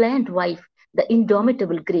 Vibhisana's compliant wife, the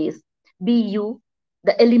indomitable grace. Be you,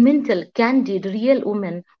 the elemental, candid, real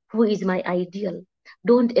woman who is my ideal.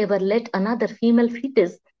 Don't ever let another female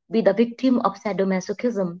fetus be the victim of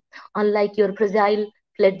sadomasochism, unlike your fragile,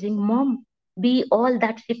 fledgling mom. Be all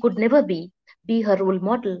that she could never be. Be her role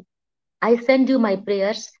model. I send you my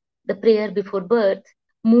prayers, the prayer before birth,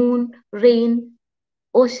 moon, rain,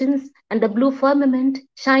 oceans, and the blue firmament,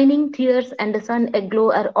 shining tears, and the sun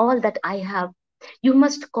aglow are all that I have. You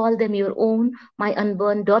must call them your own, my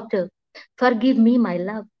unborn daughter. Forgive me, my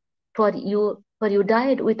love, for you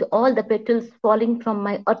died with all the petals falling from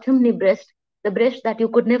my autumnal breast, the breast that you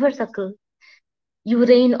could never suckle. You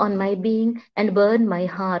rain on my being and burn my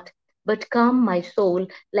heart, but calm my soul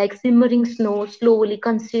like simmering snow, slowly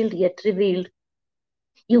concealed yet revealed.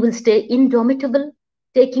 You will stay indomitable,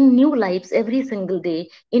 taking new lives every single day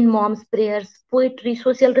in mom's prayers, poetry,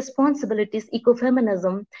 social responsibilities,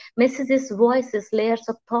 ecofeminism, messages, voices, layers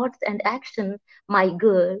of thoughts and action. My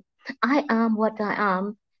girl, I am what I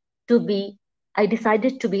am to be. I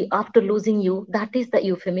decided to be after losing you. That is the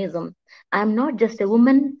euphemism. I am not just a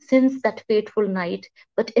woman since that fateful night,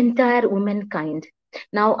 but entire womankind.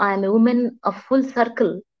 Now I am a woman of full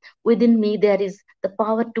circle. Within me, there is the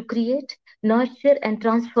power to create, nurture, and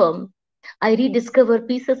transform. I rediscover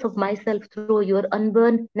pieces of myself through your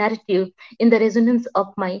unburned narrative in the resonance of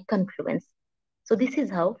my confluence. So, this is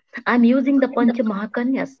how I'm using the Pancha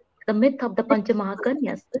Mahakanyas, the myth of the Pancha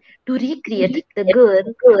Mahakanyas, to recreate the girl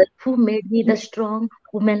who made me the strong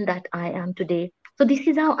woman that I am today. So, this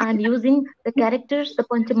is how I'm using the characters, the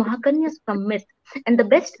Pancha Mahakanyas from myth, and the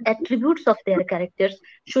best attributes of their characters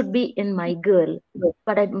should be in my girl.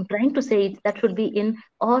 But I'm trying to say is that should be in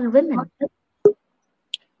all women.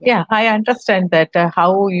 Yeah, Yeah, I understand that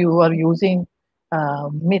how you are using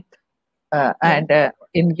myth yeah, and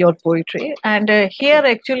in your poetry. And here,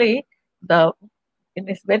 actually, the in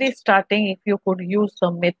its very starting, if you could use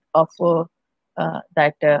the myth of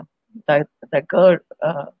that the girl,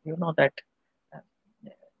 that uh,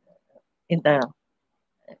 in the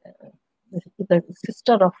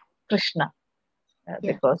sister of Krishna, yeah,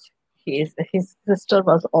 because his sister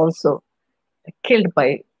was also killed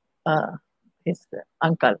by uh, his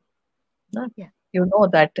uncle. No? yeah, You know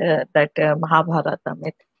that Mahabharata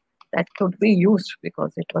myth that could be used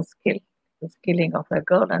because it was killing of a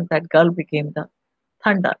girl, and that girl became the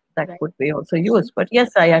thunder. That right, could be also used. But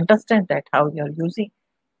yes, I understand that how you're using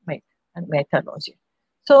myth and mythology.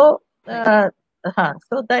 So, right,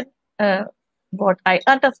 so then uh, what I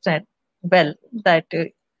understand well that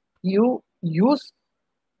you use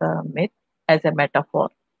myth as a metaphor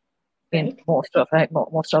in right, most of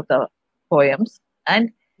the poems, and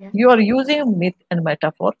yeah, you are using myth and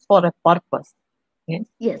metaphor for a purpose. Means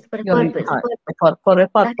yes, for a you're purpose. for a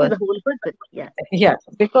That is purpose. the whole purpose. Yeah, Yeah,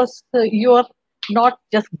 because you are not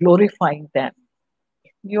just glorifying them.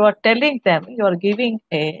 You are telling them. You are giving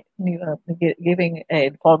a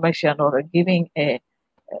information or giving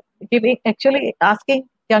actually asking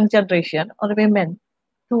young generation or women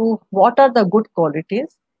to what are the good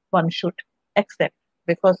qualities one should accept,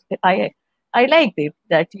 because I like it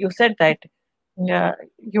that you said that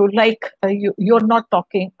you like you're not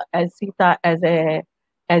talking as Sita as a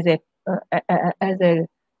as a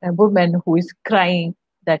woman who is crying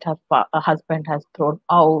that her husband has thrown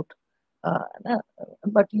out, no,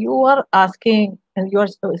 but you are asking and you are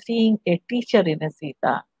seeing a teacher in a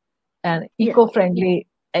Sita, an yes,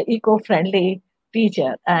 eco-friendly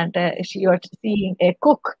teacher, and you are seeing a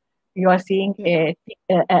cook, you are seeing yes,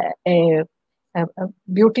 a, a, a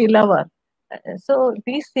beauty lover. So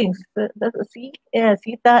these things,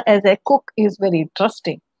 Sita as a cook is very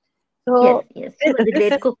interesting. So yes, yes. She was a this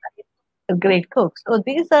great is cook. a great cook. So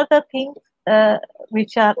these are the things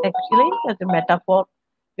which are actually the metaphor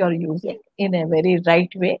you're Yes, using in a very right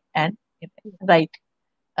way and in yes, a right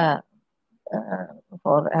uh, uh,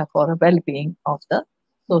 for a well-being of the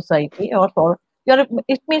society, or for your,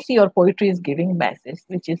 it means your poetry is giving message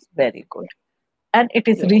which is very good and it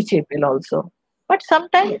is yes, reachable also. But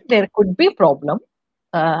sometimes yes. there could be problem.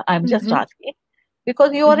 I'm just Mm-hmm, asking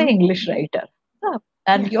because you are an mm-hmm. English writer,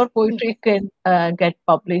 and Yes, your yes, poetry can get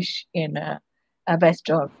published in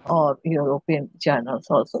Western or European journals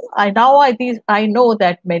also. I know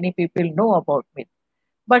that many people know about myth,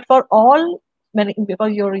 but for all many,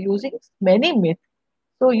 because you're using many myths,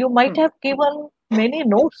 so you might mm. have given many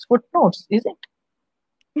notes, footnotes, is it?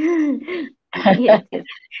 Yes, yes.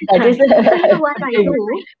 That is So you know a what I thing.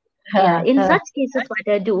 do? Yeah, Uh, in uh, such cases,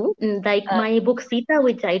 what I do, like uh, my book Sita,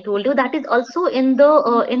 which I told you, that is also in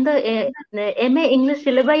the MA English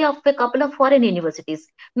syllabi of a couple of foreign universities.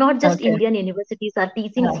 Not just okay. Indian universities are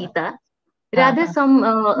teaching Uh, Sita. Rather, uh,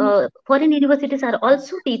 some foreign universities are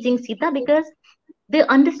also teaching Sita because they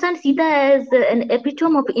understand Sita as an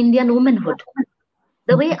epitome of Indian womanhood.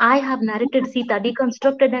 The way I have narrated Sita,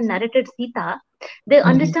 deconstructed and narrated Sita, they mhm,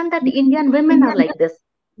 understand that Indian women are like this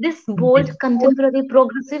bold, mhm, contemporary,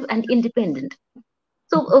 progressive, and independent.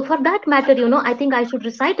 So, for that matter, I think I should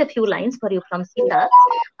recite a few lines for you from Sita.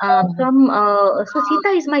 mhm, So Sita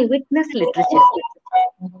is my witness literature.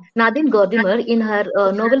 mhm, Nadine Gordimer, in her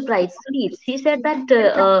Nobel Prize speech, she said that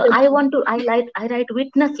I write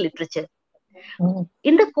witness literature. mhm,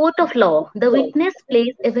 In the court of law, the witness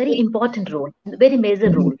plays a very important role, very major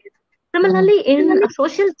mhm, role. mhm, Similarly, in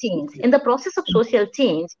social change, in the process of social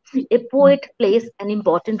change, a poet plays an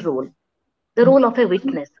important role, the role of a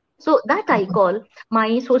witness. So that I call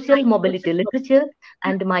my social mobility literature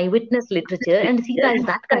and my witness literature. And Sita is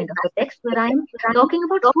that kind of a text where I'm talking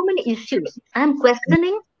about so many issues. I'm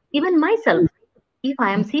questioning even myself. If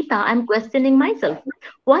I am Sita, I'm questioning myself.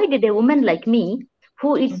 Why did a woman like me,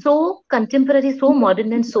 who is so contemporary, so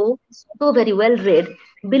modern, and so very well read,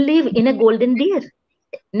 believe in a golden deer?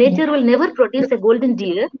 Nature will never produce a golden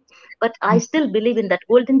deer, but I still believe in that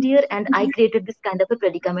golden deer, and I created this kind of a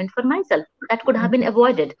predicament for myself that could have been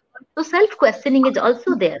avoided. So self questioning is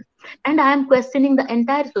also there, and I am questioning the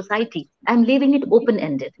entire society. I'm leaving it open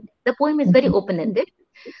ended. The poem is very open ended.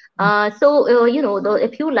 A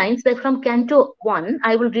few lines like from Canto 1,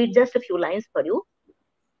 I will read just a few lines for you.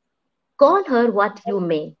 Call her what you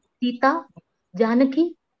may, Sita,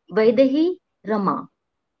 Janaki, Vaidehi, Rama.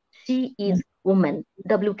 She is woman.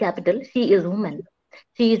 W capital, she is woman.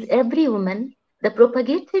 She is every woman, the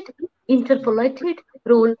propagated, interpolated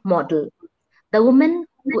role model. The woman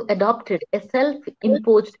who adopted a self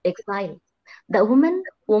imposed exile. The woman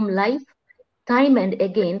whom life, time and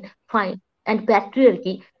again, find and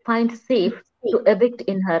patriarchy find safe to evict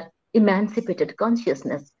in her emancipated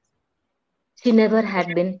consciousness. She never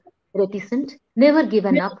had been reticent, never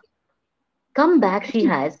given up. Come back she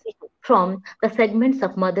has from the segments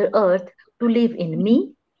of Mother Earth to live in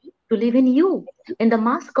me, to live in you, in the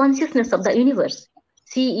mass consciousness of the universe.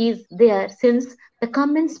 She is there since the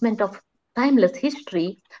commencement of timeless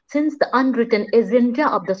history, since the unwritten agenda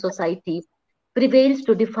of the society prevails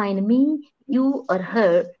to define me, you, or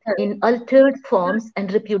her in altered forms and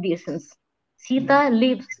repudiations. Sita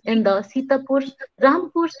lives in the Sitapurs,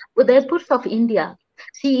 Rampurs, Udaipurs of India.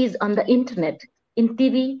 She is on the internet, in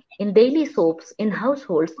TV, in daily soaps, in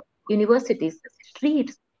households, universities,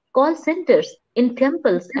 streets, call centers, in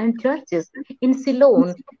temples and churches, in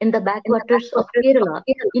Ceylon, in the backwaters of Kerala,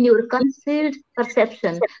 in your concealed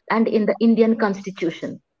perception, and in the Indian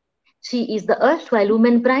constitution. She is the erstwhile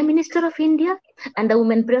woman Prime Minister of India and the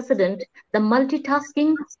woman President, the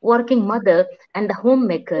multitasking working mother and the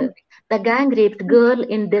homemaker, the gang raped girl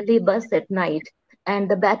in Delhi bus at night, and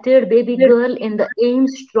the battered baby girl in the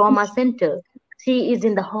AIMS Trauma Center. She is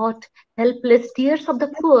in the hot, helpless tears of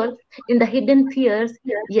the poor, in the hidden fears,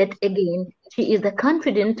 yet again, she is the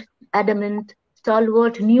confident, adamant,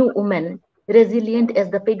 stalwart new woman, resilient as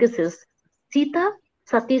the Pegasus. Sita,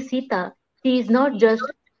 Sati Sita, she is not just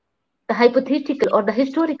the hypothetical or the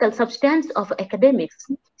historical substance of academics.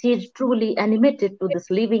 She is truly animated to this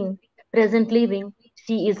living, present living.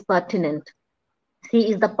 She is pertinent. She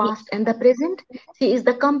is the past and the present. She is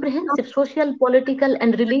the comprehensive social, political,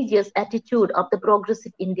 and religious attitude of the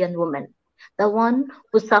progressive Indian woman, the one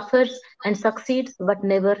who suffers and succeeds but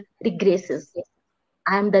never regresses.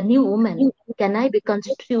 I am the new woman. Can I be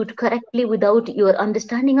construed correctly without your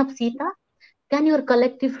understanding of Sita? Can your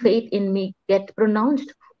collective faith in me get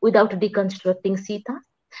pronounced without deconstructing Sita?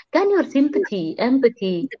 Can your sympathy,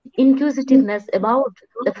 empathy, inquisitiveness about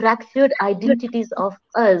the fractured identities of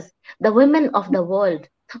us, the women of the world,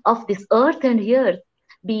 of this earth and earth,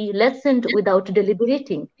 be lessened without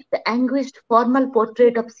deliberating the anguished formal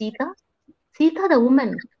portrait of Sita? Sita, the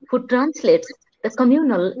woman who translates the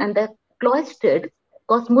communal and the cloistered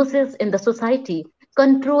cosmoses in the society,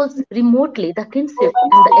 controls remotely the kinship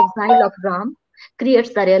and the exile of Ram,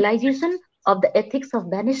 creates the realization of the ethics of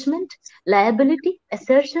banishment, liability,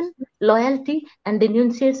 assertion, loyalty, and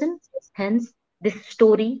denunciation. Hence, this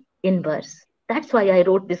story in verse. That's why I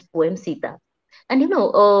wrote this poem, Sita. And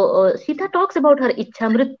Sita talks about her Ichha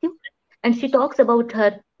Mrityu, and she talks about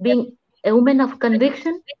her being a woman of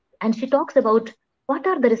conviction, and she talks about what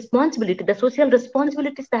are the responsibility, the social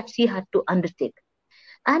responsibilities that she had to undertake.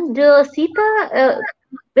 And Sita,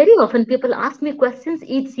 very often people ask me questions,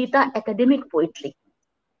 is Sita academic poetry?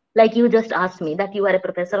 Like you just asked me that you are a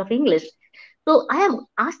professor of English. So I have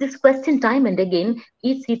asked this question time and again,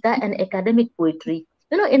 is Sita an academic poetry?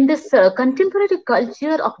 In this contemporary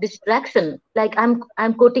culture of distraction, like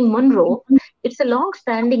I'm quoting Monroe, it's a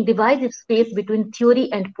long-standing divisive space between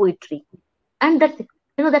theory and poetry, and that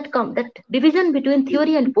division between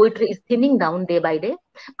theory and poetry is thinning down day by day.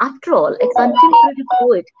 After all, a contemporary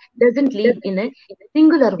poet doesn't live in a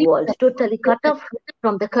singular world totally cut off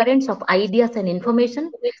from the currents of ideas and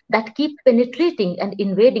information that keep penetrating and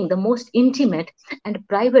invading the most intimate and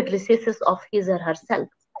private recesses of his or herself.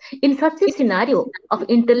 In such a scenario of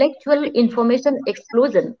intellectual information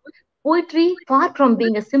explosion, poetry, far from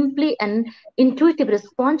being a simply an intuitive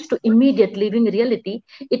response to immediate living reality,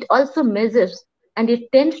 it also measures and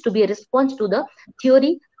it tends to be a response to the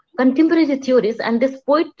theory, contemporary theories, and this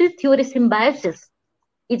poetry theory symbiosis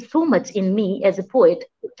is so much in me as a poet.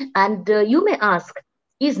 And you may ask,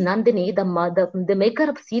 is Nandini, the maker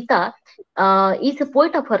of Sita, is a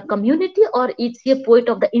poet of her community, or is she a poet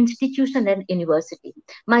of the institution and university?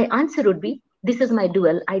 My answer would be, this is my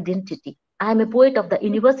dual identity. I am a poet of the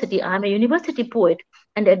university. I am a university poet,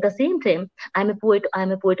 and at the same time, I am a poet. I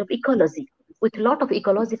am a poet of ecology with a lot of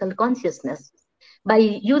ecological consciousness. By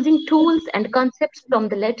using tools and concepts from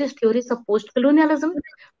the latest theories of post-colonialism,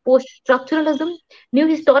 post-structuralism, new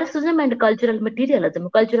historicism, and cultural materialism,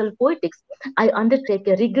 cultural poetics, I undertake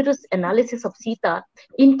a rigorous analysis of Sita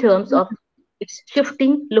in terms of its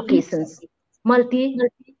shifting locations.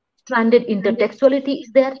 Multi-stranded intertextuality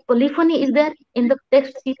is there, polyphony is there in the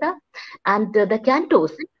text Sita, and the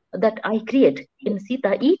cantos that I create in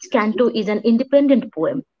Sita, each canto is an independent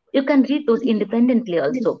poem. You can read those independently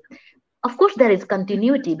also. Of course, there is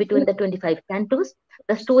continuity between the 25 cantos.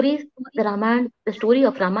 The stories, the Ramayana, the story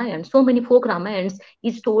of Ramayana, so many folk Ramayans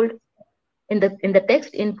is told in the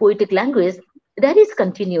text in poetic language. There is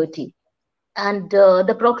continuity, and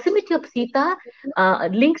the proximity of Sita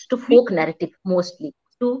links to folk narrative mostly,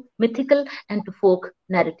 to mythical and to folk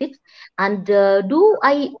narratives. And do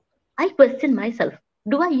I question myself?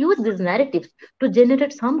 Do I use these narratives to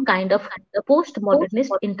generate some kind of postmodernist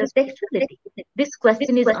intertextuality? This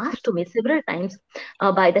question is asked to me several times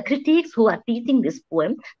by the critics who are teaching this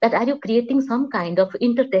poem. That are you creating some kind of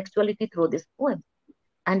intertextuality through this poem?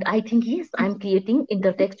 And I think, yes, I'm creating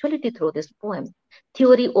intertextuality through this poem.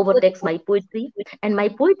 Theory overtakes my poetry, and my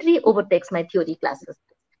poetry overtakes my theory classes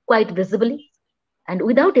quite visibly and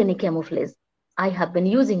without any camouflage. I have been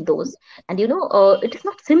using those, and it is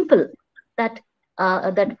not simple that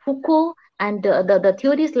that Foucault and the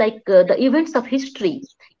theories like the events of history,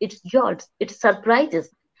 its joys, its surprises,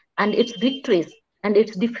 and its victories and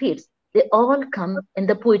its defeats. They all come in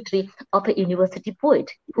the poetry of a university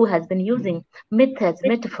poet who has been using myth as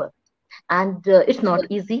metaphor, and it's not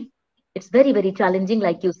easy. It's very very challenging,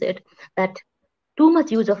 like you said, that too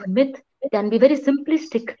much use of myth can be very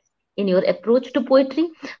simplistic in your approach to poetry.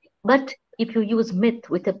 But if you use myth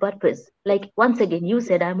with a purpose, like once again you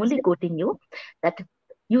said, I'm only quoting you, that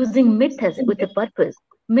using myth as with a purpose,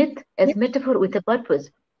 myth as metaphor with a purpose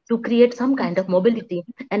to create some kind of mobility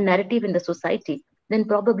and narrative in the society, then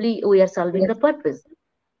probably we are solving the purpose.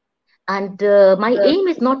 And my aim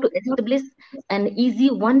is not to establish an easy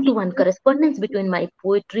one to one correspondence between my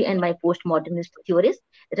poetry and my postmodernist theories.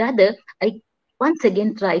 Rather, I once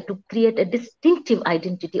again try to create a distinctive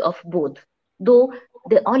identity of both. Though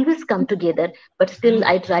they always come together, but still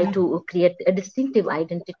I try to create a distinctive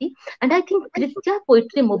identity. And I think Kritya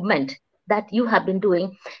poetry movement that you have been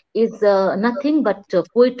doing is nothing but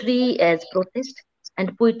poetry as protest,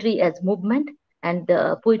 and poetry as movement, and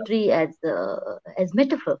poetry as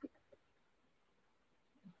metaphor.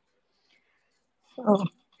 So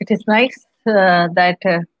it is nice that,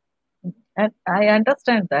 and I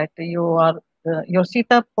understand that you are your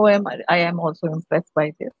Sita poem. I am also impressed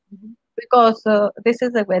by this Mhm. because this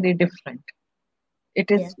is a very different.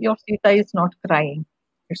 It Yeah, is your Sita is not crying.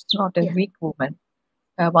 It's not a yeah, weak woman.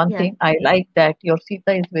 One yeah, thing I like that your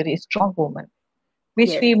Sita is very strong woman,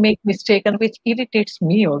 which yes, we make mistaken, which irritates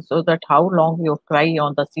me also. That how long you cry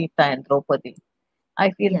on the Sita and Draupadi.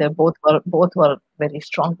 I feel yeah, they both were very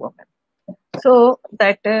strong women. So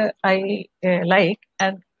that I like,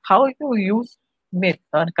 and how you use myth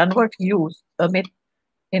and convert use a myth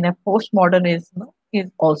in a postmodernism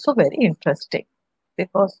is also very interesting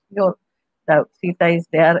because your the Sita is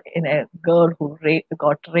there in a girl who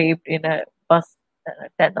got raped in a bus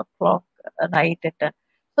at 10 o'clock at night.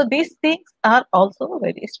 So these things are also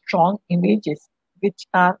very strong images which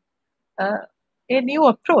are uh, a new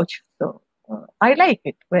approach. So I like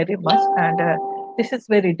it very much, and this is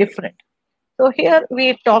very different. So here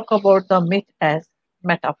we talk about the myth as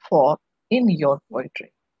metaphor in your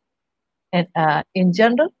poetry. And in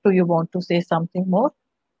general, do you want to say something more?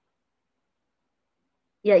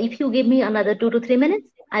 yeah. If you give me another 2 to 3 minutes,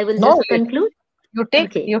 I will No, just conclude. you take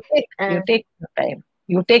Okay. you take you Uh, take your time.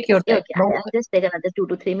 You take your yeah, time. okay. No I'll just take another 2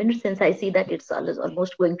 to 3 minutes since I see that it's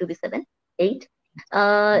almost going to be seven, eight.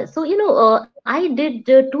 So I did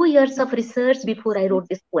 2 years of research before I wrote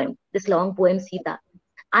this poem, this long poem Sita.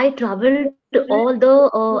 I traveled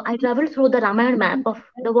through the Ramayana map of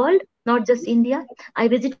the world, not just India. I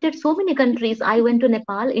visited so many countries. I went to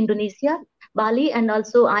Nepal, Indonesia, Bali, and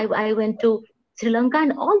also I went to Sri Lanka,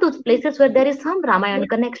 and all those places where there is some Ramayana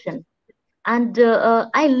connection. And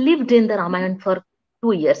I lived in the Ramayana for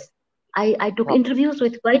 2 years. I took problem. interviews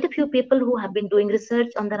with quite a few people who have been doing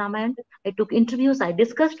research on the Ramayana. I took interviews, I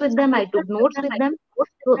discussed with them, I took notes with them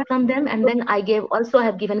from them, and then I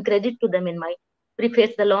have given credit to them in my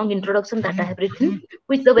preface, the long introduction that I have written,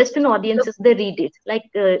 which the Western audiences they read it. Like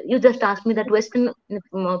you just asked me that Western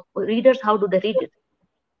readers, how do they read it?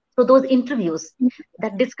 So those interviews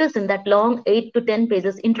that discuss in that long 8 to 10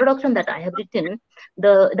 pages introduction that I have written,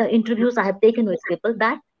 the interviews I have taken with people,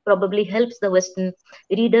 that probably helps the Western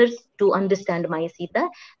readers to understand my Sita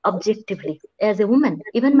objectively as a woman.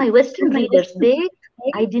 Even my Western readers, they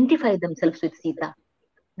identify themselves with Sita.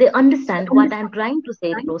 They understand what I'm trying to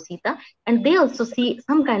say through Sita, and they also see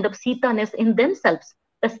some kind of Sita-ness in themselves.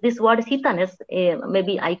 This word Sita-ness,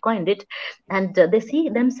 maybe I coined it, and they see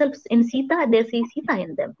themselves in Sita, they see Sita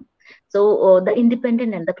in them. So the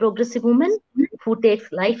independent and the progressive woman who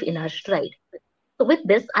takes life in her stride. So with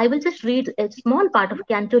this, I will just read a small part of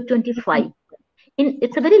Canto 25.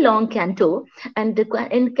 It's a very long canto, and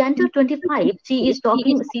in Canto 25, she is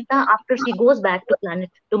talking Sita after she goes back to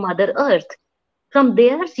planet to Mother Earth. From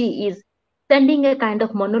there, she is sending a kind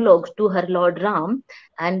of monologue to her Lord Ram,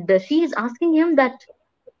 and she is asking him that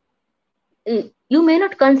you may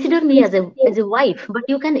not consider me as a wife, but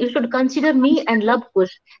you should consider me and Love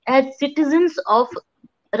Kush as citizens of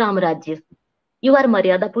Ramarajya. You are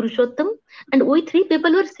Maryada Purushottam, and we three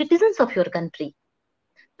people were citizens of your country.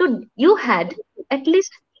 So you had at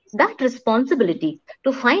least that responsibility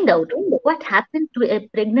to find out what happened to a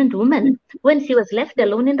pregnant woman when she was left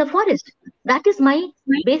alone in the forest. That is my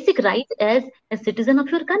basic right as a citizen of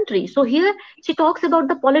your country. So here she talks about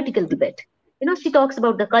the political debate. She talks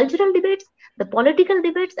about the cultural debates, the political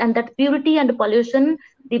debates, and that purity and pollution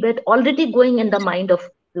debate already going in the mind of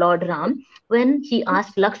Lord Ram when he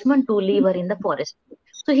asked Lakshman to leave her in the forest.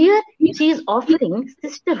 So here she is offering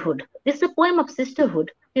sisterhood. This is a poem of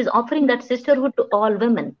sisterhood. She is offering that sisterhood to all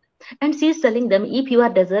women. And she is telling them, if you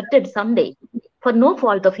are deserted someday for no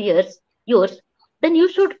fault of yours, then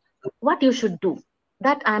what you should do.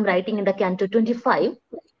 That I am writing in the Canto 25.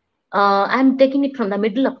 I am taking it from the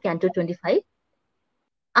middle of Canto 25.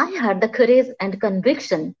 I had the courage and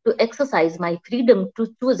conviction to exercise my freedom to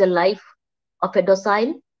choose a life of a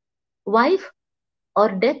docile wife or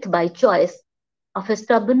death by choice of a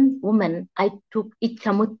stubborn woman. I took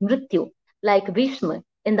Ichamut Mrityu, like Bhishma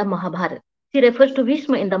in the Mahabharata. She refers to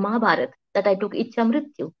Bhishma in the Mahabharata, that I took Icha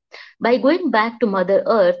Mrityu. By going back to Mother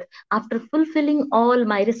Earth after fulfilling all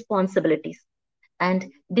my responsibilities and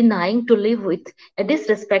denying to live with a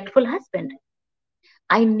disrespectful husband.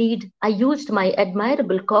 I used my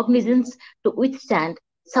admirable cognizance to withstand,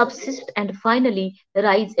 subsist, and finally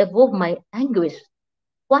rise above my anguish.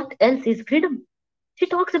 What else is freedom? She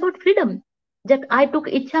talks about freedom. That I took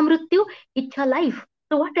Icha Mrityu, Icha life.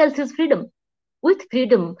 So what else is freedom? With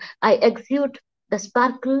freedom, I exude the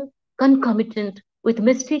sparkle concomitant with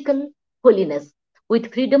mystical holiness.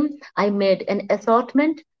 With freedom, I made an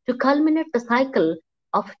assortment to culminate the cycle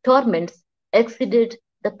of torments exceeded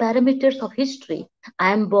the parameters of history.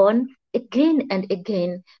 I am born again and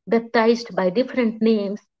again, baptized by different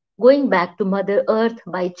names, going back to Mother Earth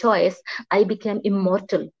by choice. I became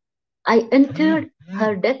immortal. I entered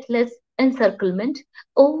her deathless encirclement.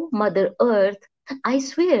 O Mother Earth, I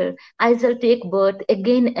swear I shall take birth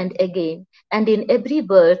again and again, and in every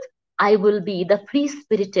birth I will be the free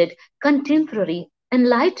spirited, contemporary,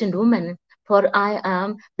 enlightened woman, for I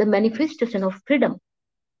am the manifestation of freedom.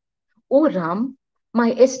 O Ram,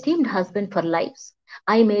 my esteemed husband for lives,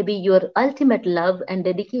 I may be your ultimate love and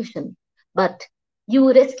dedication, but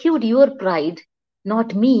you rescued your pride,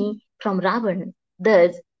 not me, from Ravan.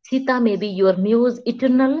 Thus, Sita may be your muse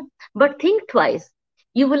eternal, but think twice.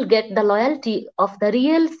 You will get the loyalty of the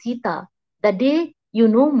real Sita the day you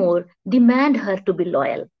no more demand her to be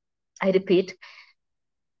loyal. I repeat,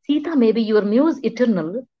 Sita may be your muse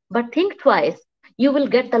eternal, but think twice. You will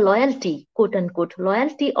get the loyalty, quote unquote,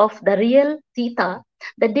 loyalty of the real Sita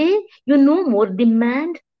the day you no more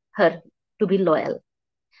demand her to be loyal.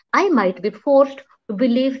 I might be forced to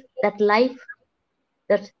believe that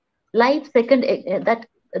that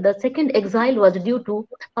the second exile was due to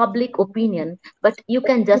public opinion, but you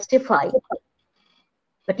can justify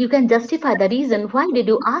the reason. Why did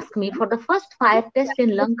you ask me for the first fire test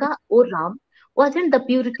in Lanka, O Ram? Wasn't the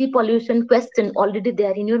purity pollution question already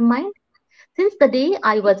there in your mind? Since the day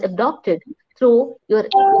I was adopted, though you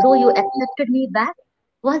accepted me back,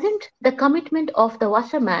 wasn't the commitment of the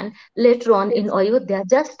washerman later on in Ayodhya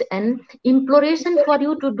just an imploration for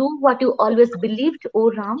you to do what you always believed,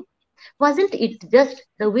 O Ram? Wasn't it just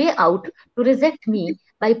the way out to reject me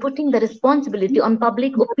by putting the responsibility on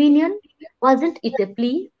public opinion? Wasn't it a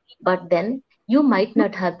plea? But then you might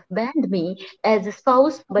not have banned me as a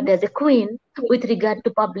spouse but as a queen. With regard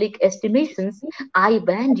to public estimations, I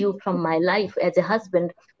banned you from my life as a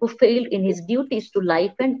husband who failed in his duties to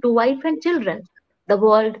life and to wife and children. The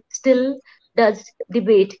world still does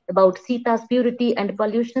debate about Sita's purity and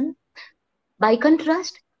pollution. By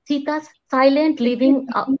contrast, Sita's silent living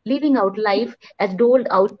out life as doled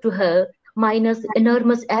out to her, minus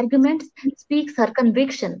enormous arguments, speaks her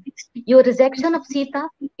conviction. Your rejection of Sita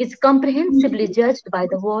is comprehensibly judged by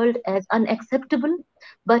the world as unacceptable,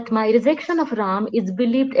 but my rejection of Ram is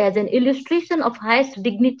believed as an illustration of highest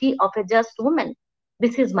dignity of a just woman.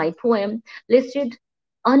 This is my poem, listed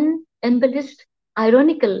unembellished,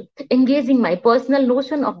 ironical, engaging my personal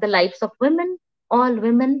notion of the lives of women, all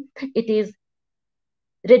women. It is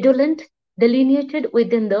redolent, delineated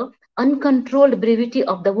within the uncontrolled brevity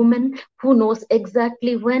of the woman who knows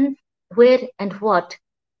exactly when, where, and what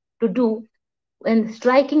to do when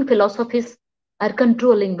striking philosophies are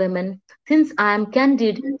controlling women, since I am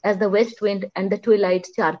candid as the west wind and the twilight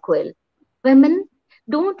charcoal. Women,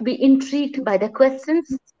 don't be intrigued by the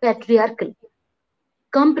questions patriarchal.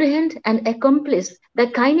 Comprehend and accomplish the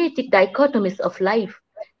kinetic dichotomies of life.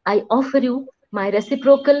 I offer you my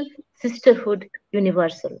reciprocal sisterhood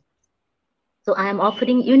universal. So I am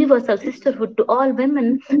offering universal sisterhood to all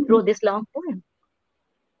women through this long poem.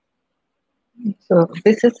 So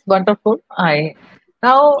this is wonderful. I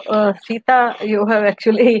now Sita, you have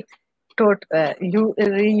actually taught you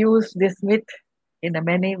reuse this myth in a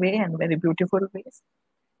many way and very beautiful ways.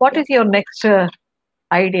 What Yeah. is your next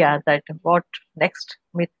idea that what next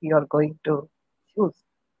myth you are going to choose?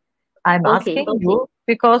 I'm Okay. asking you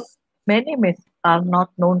because many myths are not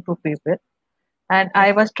known to people, and I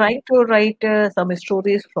Yes. was trying to write some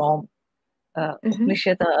stories from Mm-hmm.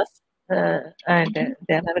 Upanishads, and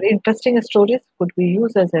they are very interesting stories, could be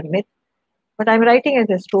used as a myth. But I'm writing as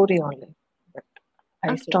a story only. But I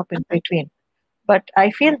Okay. stop in between. But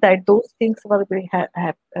I feel that those things will be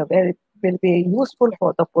have a very will be useful Yeah.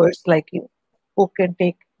 for the poets like you, who can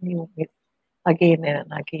take new myths again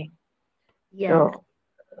and again. Yeah. So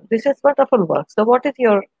this is wonderful work. So what is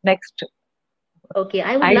your next Okay.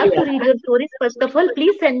 I would love to idea? read your stories. First of all,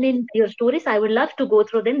 please send in your stories. I would love to go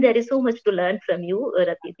through them. There is so much to learn from you,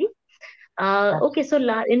 Ratiti. Okay, so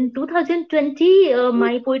in 2020,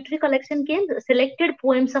 my poetry collection came selected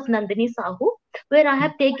poems of Nandini Sahu, where I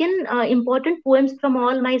have taken important poems from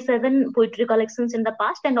all my seven poetry collections in the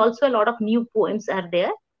past, and also a lot of new poems are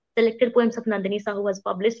there. Selected poems of Nandini Sahu was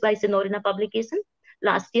published by Sonorina publication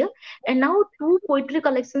last year, and now two poetry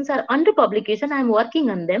collections are under publication. I am working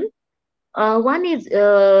on them. One is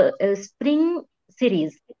a spring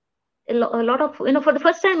series. A lot of, for the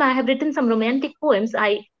first time I have written some romantic poems.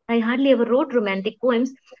 I hardly ever wrote romantic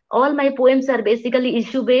poems. All my poems are basically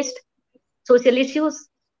issue based, social issues,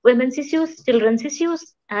 women's issues, children's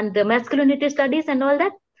issues, and masculinity studies and all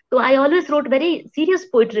that. So I always wrote very serious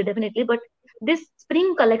poetry, definitely. But this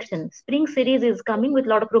spring collection, spring series, is coming with a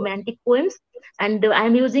lot of romantic poems, and I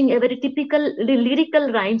am using a very typical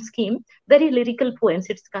lyrical rhyme scheme, very lyrical poems.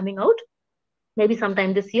 It's coming out maybe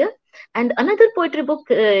sometime this year. And another poetry book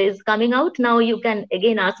is coming out. Now you can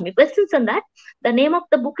again ask me questions on that. The name of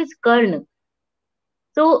the book is Karn.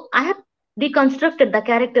 So I have deconstructed the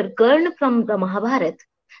character Karn from the Mahabharata.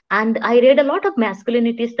 And I read a lot of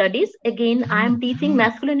masculinity studies. Again, I am teaching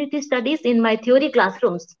masculinity studies in my theory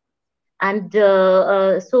classrooms. And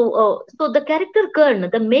so the character Karn,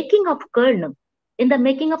 the making of Karn, in the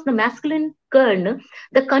making of the masculine Karn,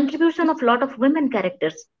 the contribution of a lot of women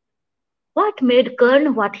characters. What made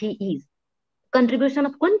Karn what he is? Contribution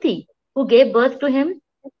of Kunti, who gave birth to him.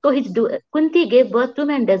 So Kunti gave birth to him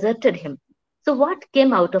and deserted him. So what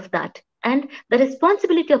came out of that? And the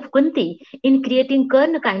responsibility of Kunti in creating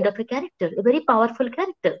Karna kind of a character, a very powerful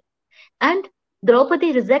character. And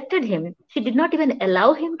Draupadi rejected him. She did not even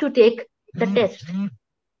allow him to take the test,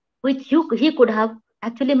 which he could have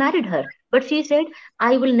actually married her. But she said,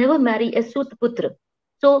 I will never marry a Sutputra.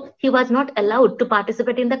 So he was not allowed to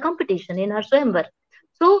participate in the competition in her Swayamvar.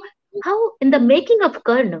 So, how in the making of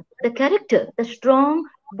Karna, the character, the strong,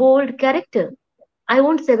 bold character, I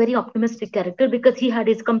won't say very optimistic character because he had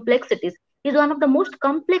his complexities. He's one of the most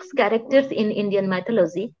complex characters in Indian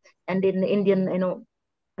mythology and in Indian,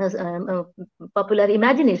 as, popular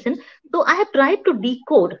imagination. So I have tried to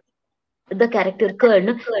decode the character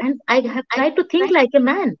Kern, and I have tried to think like a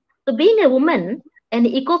man. So, being a woman, an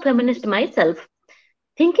eco feminist myself,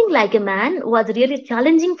 thinking like a man was really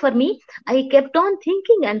challenging for me. I kept on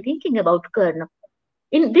thinking and thinking about Kern.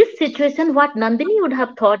 In this situation, what Nandini would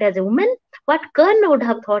have thought as a woman, what Kern would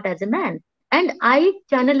have thought as a man. And I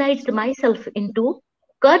channelized myself into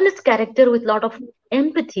Kern's character with a lot of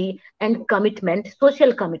empathy and commitment,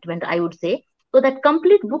 social commitment, I would say. So that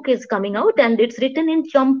complete book is coming out and it's written in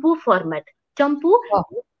Champu format. Champu, Wow.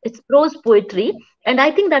 It's prose poetry, and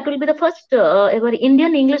I think that will be the first ever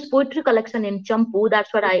Indian English poetry collection in Champu.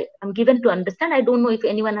 That's what I am given to understand. I don't know if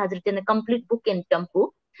anyone has written a complete book in Champu,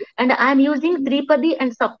 and I am using Tripadi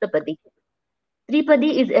and Saptapadi.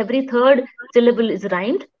 Tripadi is every third syllable is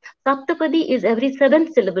rhymed. Saptapadi is every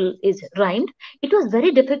seventh syllable is rhymed. It was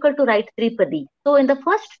very difficult to write Tripadi. So in the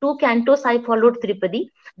first two cantos, I followed Tripadi.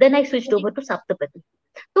 Then I switched over to Saptapadi.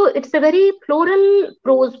 So it's a very floral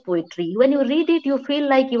prose poetry. When you read it, you feel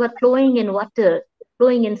like you are flowing in water,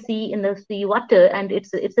 flowing in the sea water, and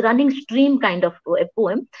it's a running stream kind of a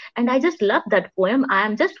poem. And I just love that poem. I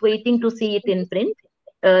am just waiting to see it in print.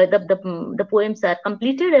 The poems are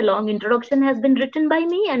completed. A long introduction has been written by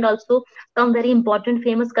me, and also some very important,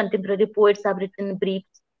 famous contemporary poets have written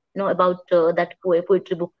briefs, about that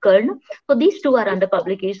poetry book, Kern. So these two are under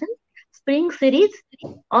publication. Spring series,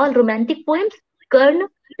 all romantic poems. Kern,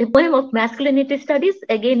 a poem of masculinity studies,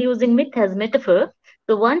 again using myth as metaphor.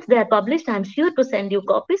 So once they are published, I'm sure to send you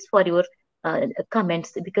copies for your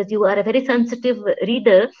comments, because you are a very sensitive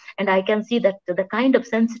reader, and I can see that the kind of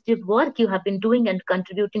sensitive work you have been doing and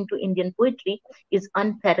contributing to Indian poetry is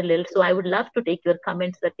unparalleled. So I would love to take your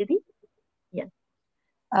comments, Ratidi. Yeah.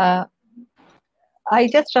 Uh, I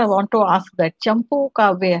just want to ask that Champu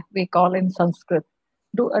Kavya we call in Sanskrit.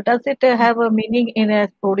 Does it have a meaning in a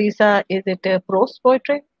Odisha? Is it a prose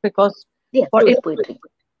poetry? Because Yeah, what prose poetry.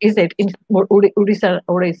 is it in Odisha?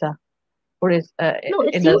 No, In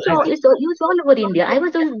the it's used all over India. I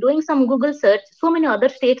was just doing some Google search. So many other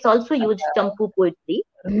states also use Champu poetry,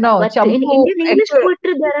 no but in Champu Indian English actually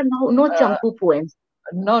poetry there are no uh, Champu poems.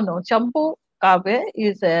 no Champu Kavya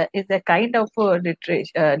is a kind of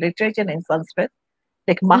literature in Sanskrit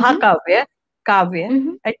like Mm-hmm, Mahakavya, Kavya,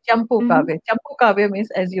 mm-hmm, and Champu mm-hmm, Kavya. Champu Kavya means,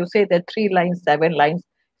 as you say, the 3 lines, 7 lines,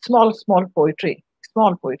 small poetry,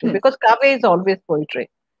 small poetry, hmm, because Kavya is always poetry.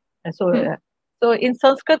 And hmm, so in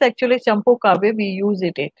Sanskrit, actually, Champu Kavya, we use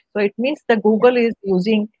it. So it means the yeah, Google is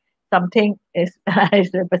using something,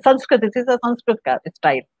 but Sanskrit, this is a Sanskrit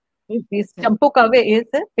style. hmm, This hmm, Champu Kavya is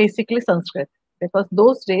basically Sanskrit, because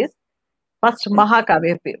those days, first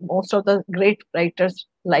Mahakavya, most of the great writers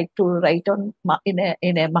like to write in a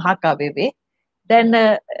Mahakavya way. Then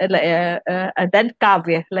then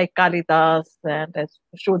Kavya like Kalidas and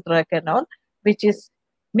Shudrak and all, which is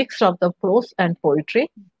mix of the prose and poetry.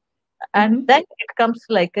 And mm-hmm, then it comes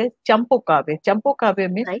like a Champu Kavya. Champu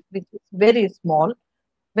Kavya means right. which is very small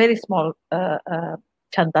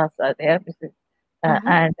chandas are there. Uh-huh.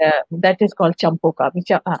 And that is called Champoka.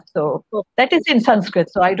 So Oh, that is in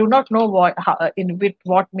Sanskrit. So I do not know in with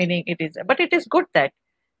what meaning it is, but it is good that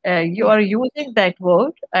you yeah, are using that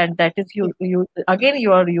word, and that is yeah, you again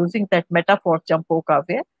you are using that metaphor Champoka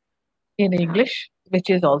in English, which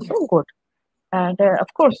is yeah, also good. And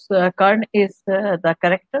of course, Karn is the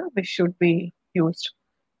character which should be used,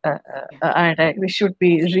 yeah, and we should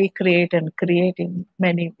be recreate and create in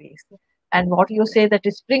many ways. yeah, And what you say that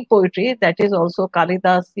is spring poetry, that is also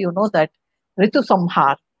Kalidas. You know that Ritu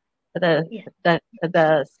Samhar, the yeah,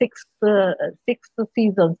 the six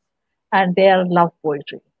seasons, and they are love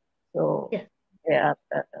poetry. So yeah. they are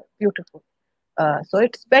beautiful. So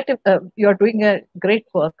it's better. You are doing a great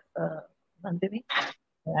work, Nandini,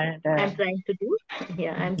 and I'm trying to do.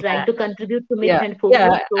 Yeah, I'm trying uh, to contribute to myth yeah, and folklore,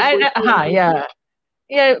 yeah, so and poetry and poetry. yeah,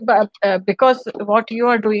 yeah. But because what you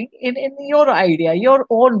are doing in your idea, your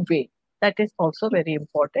own way, that is also Yeah, very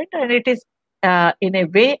important, and it is in a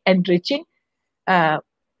way enriching uh,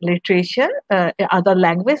 literature, other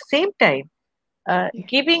language, same time yeah,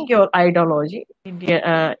 giving your ideology,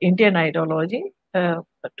 Indian ideology, to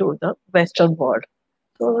the Western world.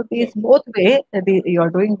 So yeah. these both way, you are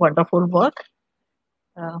doing wonderful work.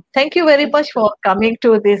 Thank you very Thank you much so for coming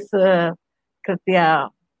to this Kritya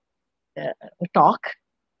talk,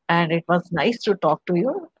 and it was nice to talk to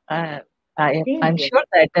you. Same I'm here. sure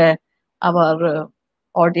that our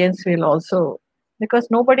audience will also, because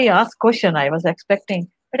nobody asked question. I was expecting,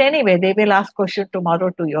 but anyway, they will ask question tomorrow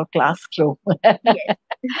to your classroom. Yes.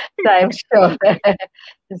 So I'm sure. Yeah,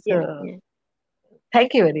 So yeah.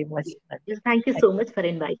 thank you very much. Yes, thank you so much for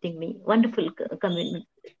inviting me. Wonderful No,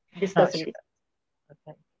 discussion with sure.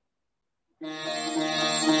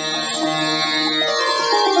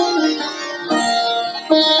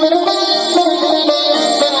 Okay.